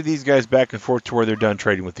traded these guys back and forth to where they're done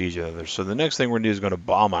trading with each other. So the next thing we're going to do is go to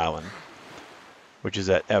Bomb Island, which is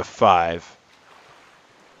at F5.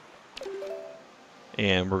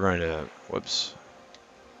 And we're going to... Whoops.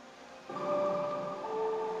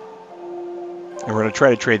 And we're going to try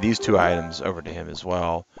to trade these 2 items over to him as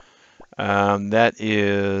well. That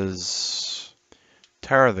is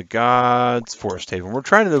Tower of the Gods, Forest Haven. We're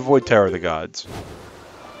trying to avoid Tower of the Gods.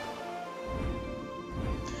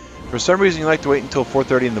 For some reason, you like to wait until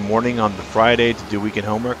 4:30 in the morning on the Friday to do weekend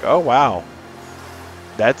homework. Oh, wow.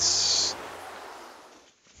 That's...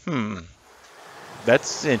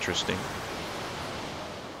 That's interesting.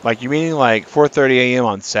 Like, you meaning like 4:30 a.m.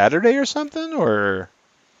 on Saturday or something? Or...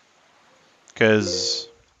 Because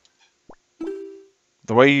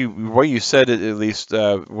the way you said it, at least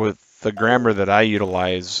with the grammar that I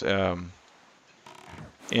utilize,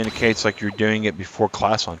 indicates like you're doing it before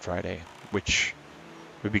class on Friday, which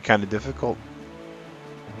would be kind of difficult.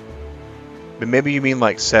 But maybe you mean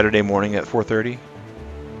like Saturday morning at 4:30.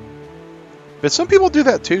 But some people do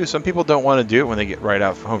that too. Some people don't want to do it when they get right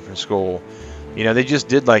out home from school. You know, they just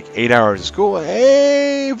did like 8 hours of school.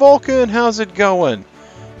 Hey, Vulcan, how's it going?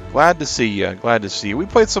 Glad to see you. Glad to see you. We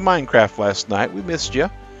played some Minecraft last night. We missed you.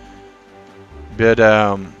 But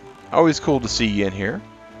always cool to see you in here.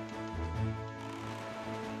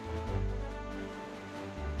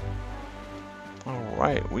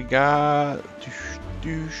 Alright, we got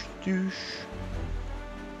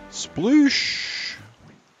Sploosh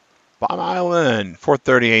Bomb Island,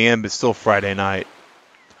 4:30 a.m. but still Friday night.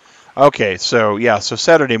 Okay, so yeah, so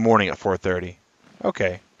Saturday morning at 4:30.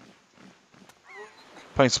 Okay.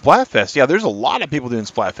 Playing Splatfest. Yeah, there's a lot of people doing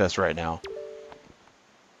Splatfest right now.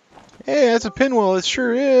 Hey, that's a pinwheel. It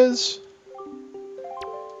sure is.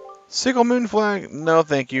 Sickle moon flag? No,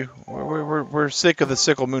 thank you. We're sick of the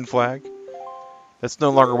sickle moon flag. That's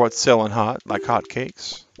no longer what's selling hot, like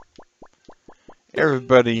hotcakes.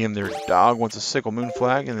 Everybody and their dog wants a sickle moon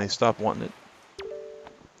flag, and they stop wanting it.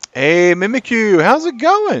 Hey, Mimikyu, how's it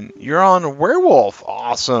going? You're on a werewolf.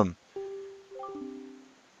 Awesome.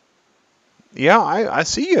 Yeah, I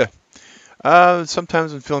see you.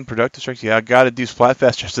 Sometimes when feeling productive strikes, yeah, I gotta do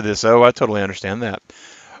Splatfest just to this. Oh, I totally understand that.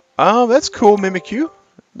 That's cool, Mimikyu.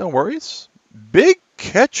 No worries. Big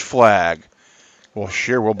catch flag. Well,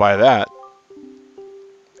 sure, we'll buy that.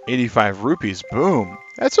 85 rupees. Boom.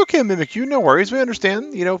 That's okay, Mimikyu. No worries. We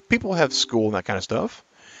understand. You know, people have school and that kind of stuff.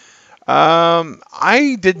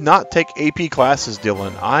 I did not take AP classes,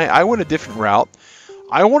 Dylan. I went a different route.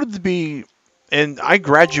 I wanted to be, and I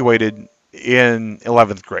graduated in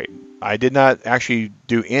 11th grade. I did not actually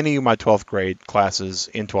do any of my 12th grade classes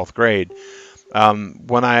in 12th grade.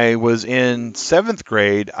 When I was in 7th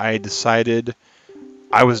grade, I decided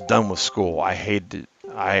I was done with school. I hated it.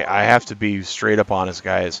 I have to be straight up honest,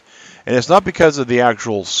 guys. And it's not because of the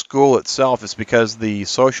actual school itself. It's because of the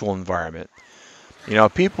social environment. You know,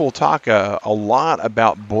 people talk a lot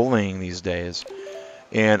about bullying these days.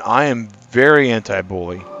 And I am very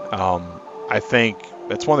anti-bully. I think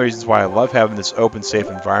that's one of the reasons why I love having this open, safe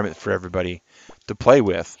environment for everybody to play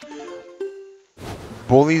with.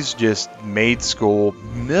 Bullies just made school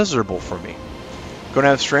miserable for me. Gonna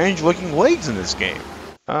have strange looking legs in this game.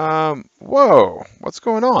 Whoa, what's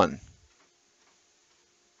going on?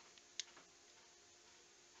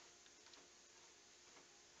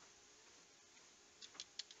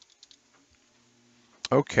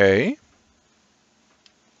 Okay.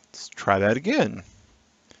 Let's try that again.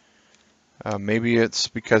 Maybe it's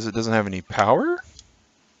because it doesn't have any power?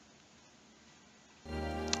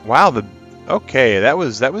 Wow, okay, that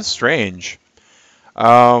was strange.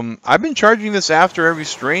 I've been charging this after every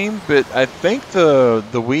stream, but I think the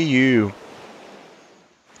Wii U.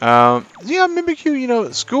 Yeah, Mimikyu. You know,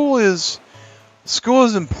 school is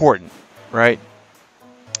important, right?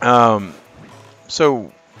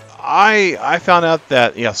 So I found out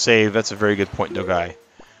that save. That's a very good point, Dogai.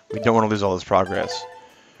 We don't want to lose all this progress.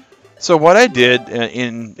 So what I did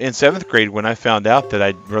in 7th grade when I found out that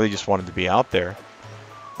I really just wanted to be out there.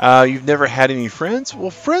 You've never had any friends? Well,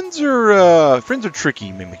 friends are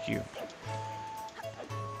tricky, Mimikyu.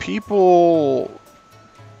 People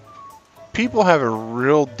have a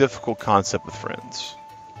real difficult concept with friends,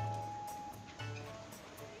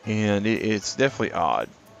 and it's definitely odd.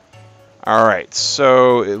 All right,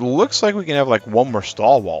 so it looks like we can have like one more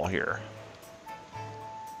stall wall here.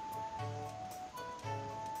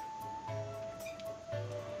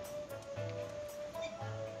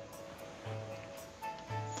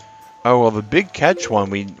 Oh, well, the big catch one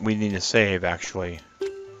we need to save, actually.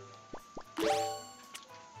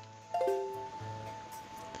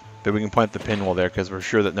 But we can plant the pinwheel there, because we're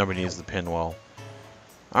sure that nobody needs the pinwheel.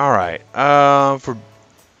 Alright, for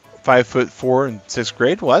 5'4" in 6th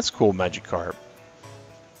grade, well, that's cool, Magikarp.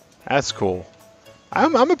 That's cool.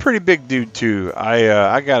 I'm a pretty big dude, too.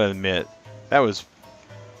 I gotta admit, that was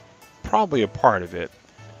probably a part of it.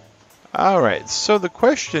 Alright, so the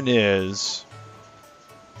question is,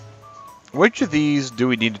 which of these do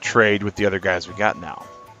we need to trade with the other guys we got now?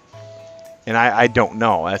 And I don't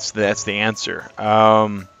know. That's the answer.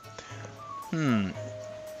 Yeah,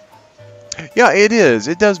 it is.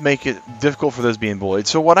 It does make it difficult for those being bullied.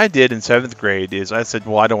 So what I did in 7th grade is I said,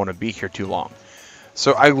 well, I don't want to be here too long.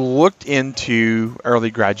 So I looked into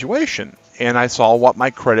early graduation, and I saw what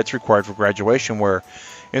my credits required for graduation were.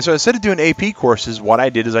 And so instead of doing AP courses, what I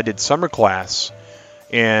did is I did summer class.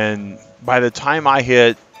 And by the time I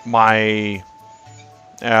hit my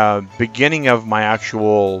beginning of my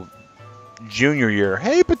actual junior year.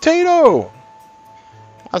 Hey, Potato!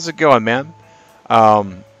 How's it going, man?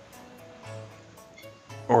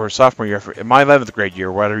 Or sophomore year, my 11th grade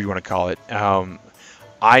year, whatever you want to call it.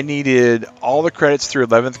 I needed all the credits through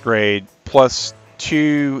 11th grade plus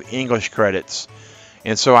 2 English credits.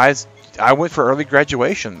 And so I went for early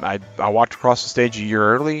graduation. I walked across the stage a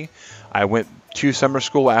year early. I went to summer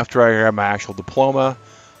school after I had my actual diploma.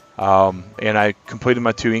 And I completed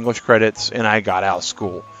my 2 English credits, and I got out of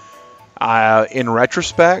school. In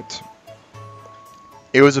retrospect,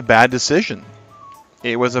 it was a bad decision.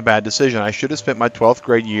 It was a bad decision. I should have spent my 12th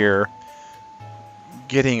grade year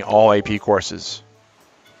getting all AP courses.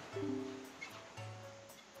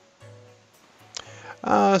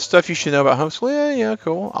 Stuff you should know about homeschool. Yeah,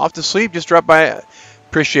 cool. Off to sleep. Just drop by.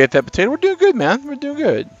 Appreciate that, Potato. We're doing good, man. We're doing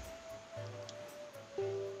good.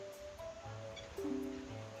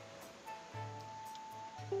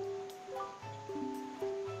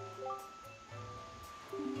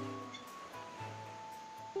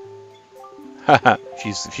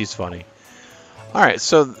 She's funny. All right,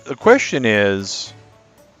 so the question is,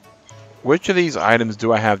 which of these items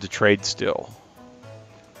do I have to trade still?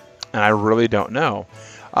 And I really don't know.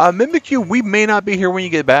 Mimikyu, we may not be here when you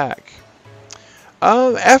get back.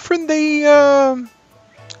 Efren,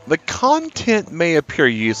 the content may appear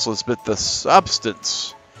useless, but the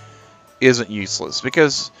substance isn't useless,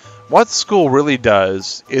 because what school really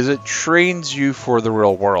does is it trains you for the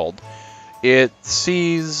real world. It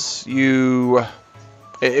sees you.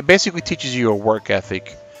 It basically teaches you a work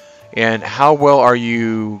ethic, and how well are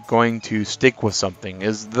you going to stick with something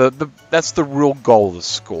is that's the real goal of the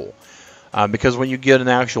school. Because when you get an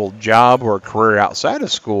actual job or a career outside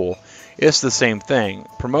of school, it's the same thing.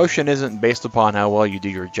 Promotion isn't based upon how well you do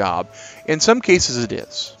your job. In some cases it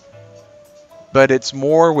is, but it's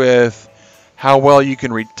more with how well you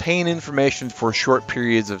can retain information for short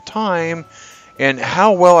periods of time, and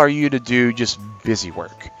how well are you to do just busy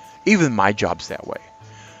work. Even my job's that way.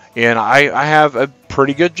 And I have a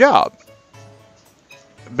pretty good job.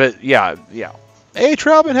 But yeah. Hey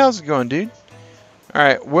Traubin, how's it going, dude?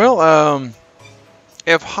 Alright, well,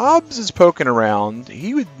 if Hobbs is poking around,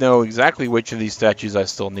 he would know exactly which of these statues I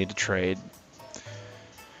still need to trade.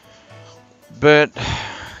 But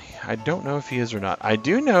I don't know if he is or not. I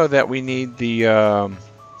do know that we need the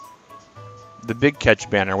big catch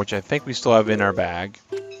banner, which I think we still have in our bag.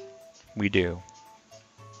 We do.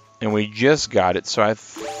 And we just got it, so I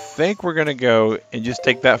think we're going to go and just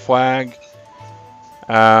take that flag.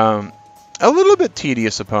 A little bit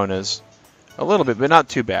tedious, opponents. A little bit, but not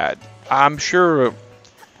too bad. I'm sure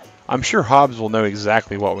Hobbs will know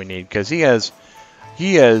exactly what we need, because he has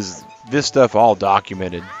this stuff all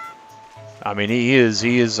documented. I mean, he is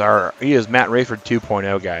Matt Rayford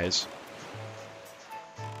 2.0, guys.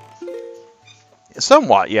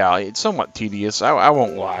 Somewhat, yeah, it's somewhat tedious. I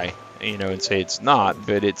won't lie, and say it's not,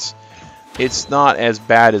 but it's not as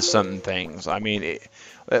bad as some things. I mean,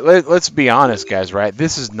 let's be honest, guys. Right?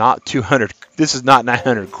 This is not 200. This is not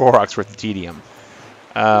 900 Koroks worth of tedium.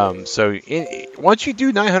 So once you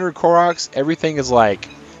do 900 Koroks, everything is like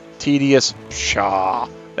tedious. Pshaw,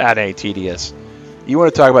 that ain't tedious. You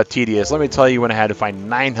want to talk about tedious? Let me tell you when I had to find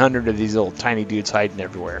 900 of these little tiny dudes hiding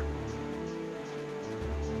everywhere.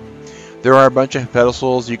 There are a bunch of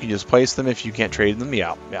pedestals. You can just place them if you can't trade them.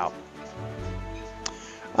 Yeah.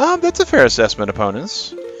 That's a fair assessment,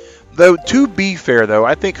 opponents. Though, to be fair, though,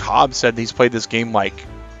 I think Hobbs said he's played this game like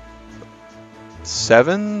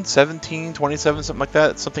 7, 17, 27, something like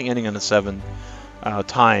that. Something ending in a 7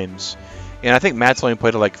 times. And I think Matt's only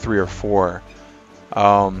played it like 3 or 4.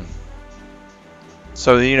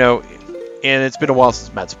 So, and it's been a while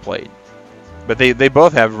since Matt's played. But they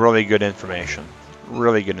both have really good information.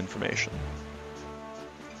 Really good information.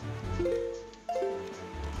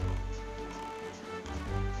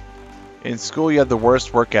 In school, you had the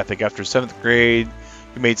worst work ethic. After 7th grade,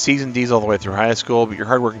 you made C's and D's all the way through high school, but you're a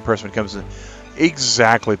hardworking person when it comes to...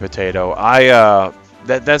 Exactly, Potato.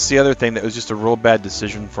 That's the other thing that was just a real bad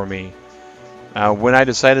decision for me. When I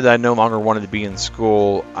decided I no longer wanted to be in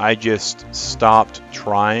school, I just stopped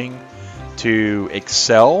trying to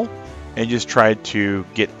excel and just tried to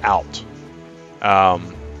get out.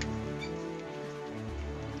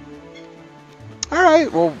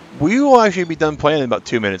 Alright, well, we will actually be done playing in about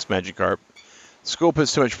 2 minutes, Magikarp. School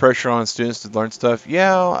puts too much pressure on students to learn stuff.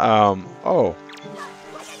 Yeah, oh.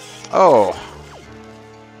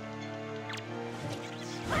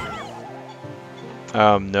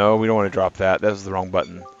 No, we don't want to drop that. That was the wrong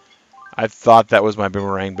button. I thought that was my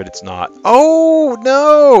boomerang, but it's not. Oh,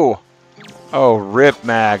 no! Oh, rip,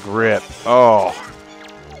 Mag, rip. Oh.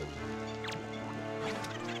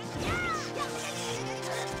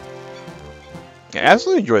 I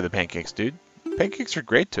absolutely enjoy the pancakes, dude. Pancakes are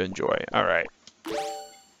great to enjoy. Alright.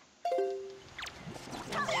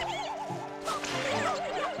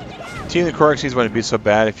 Team the Korok sees wouldn't be so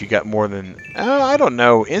bad if you got more than... I don't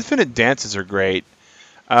know. Infinite dances are great.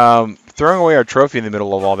 Throwing away our trophy in the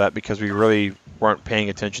middle of all that because we really weren't paying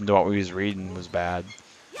attention to what we was reading was bad.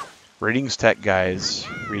 Reading's tech, guys.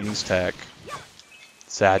 Reading's tech.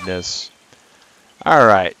 Sadness.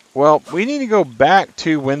 Alright, well, we need to go back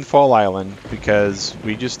to Windfall Island because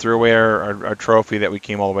we just threw away our trophy that we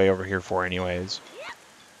came all the way over here for anyways.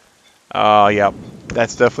 Yep,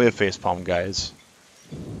 that's definitely a facepalm, guys.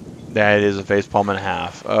 That is a facepalm and a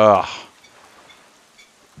half. Ugh.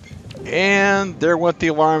 And there went the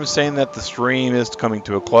alarm saying that the stream is coming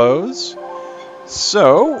to a close.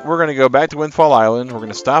 So, we're going to go back to Windfall Island. We're going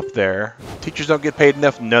to stop there. Teachers don't get paid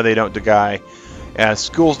enough. No, they don't, Guy.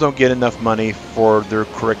 Schools don't get enough money for their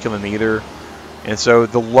curriculum either. And so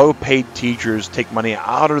the low-paid teachers take money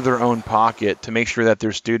out of their own pocket to make sure that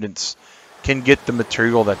their students can get the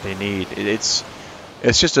material that they need. It's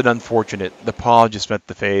just an unfortunate. The paw just met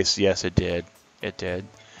the face. Yes, it did. It did.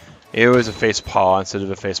 It was a face paw instead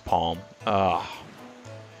of a face palm. Alright,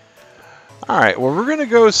 well, we're going to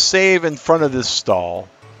go save in front of this stall.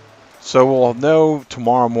 So we'll know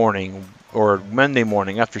tomorrow morning or Monday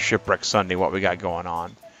morning after Shipwreck Sunday what we got going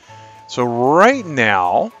on. So right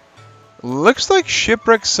now, looks like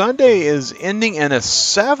Shipwreck Sunday is ending in a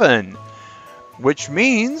 7, which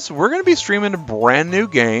means we're going to be streaming a brand new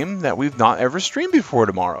game that we've not ever streamed before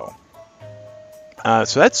tomorrow.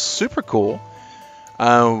 So that's super cool.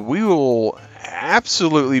 We will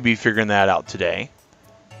absolutely be figuring that out today.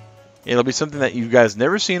 It'll be something that you guys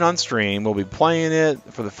never seen on stream. We'll be playing it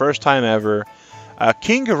for the first time ever.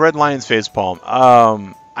 King of Red Lion's Facepalm.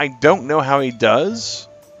 I don't know how he does,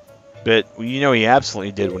 but you know he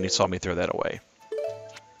absolutely did when he saw me throw that away.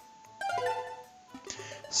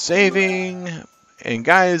 Saving. And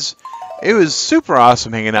guys, it was super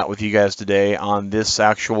awesome hanging out with you guys today on this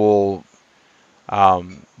actual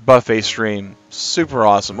buffet stream. Super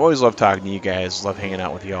awesome. Always love talking to you guys. Love hanging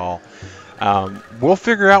out with y'all. We'll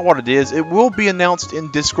figure out what it is. It will be announced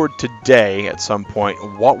in Discord today at some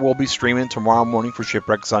point what we'll be streaming tomorrow morning for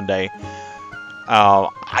Shipwreck Sunday.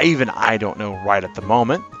 I don't know right at the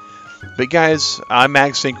moment. But guys, I'm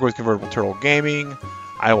Mag Sinker with Convertible Turtle Gaming.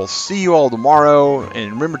 I will see you all tomorrow.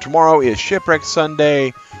 And remember, tomorrow is Shipwreck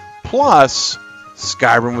Sunday plus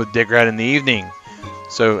Skyrim with Digrat in the evening.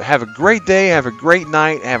 So have a great day, have a great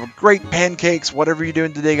night, have great pancakes, whatever you're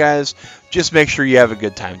doing today, guys. Just make sure you have a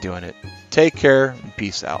good time doing it. Take care and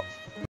peace out.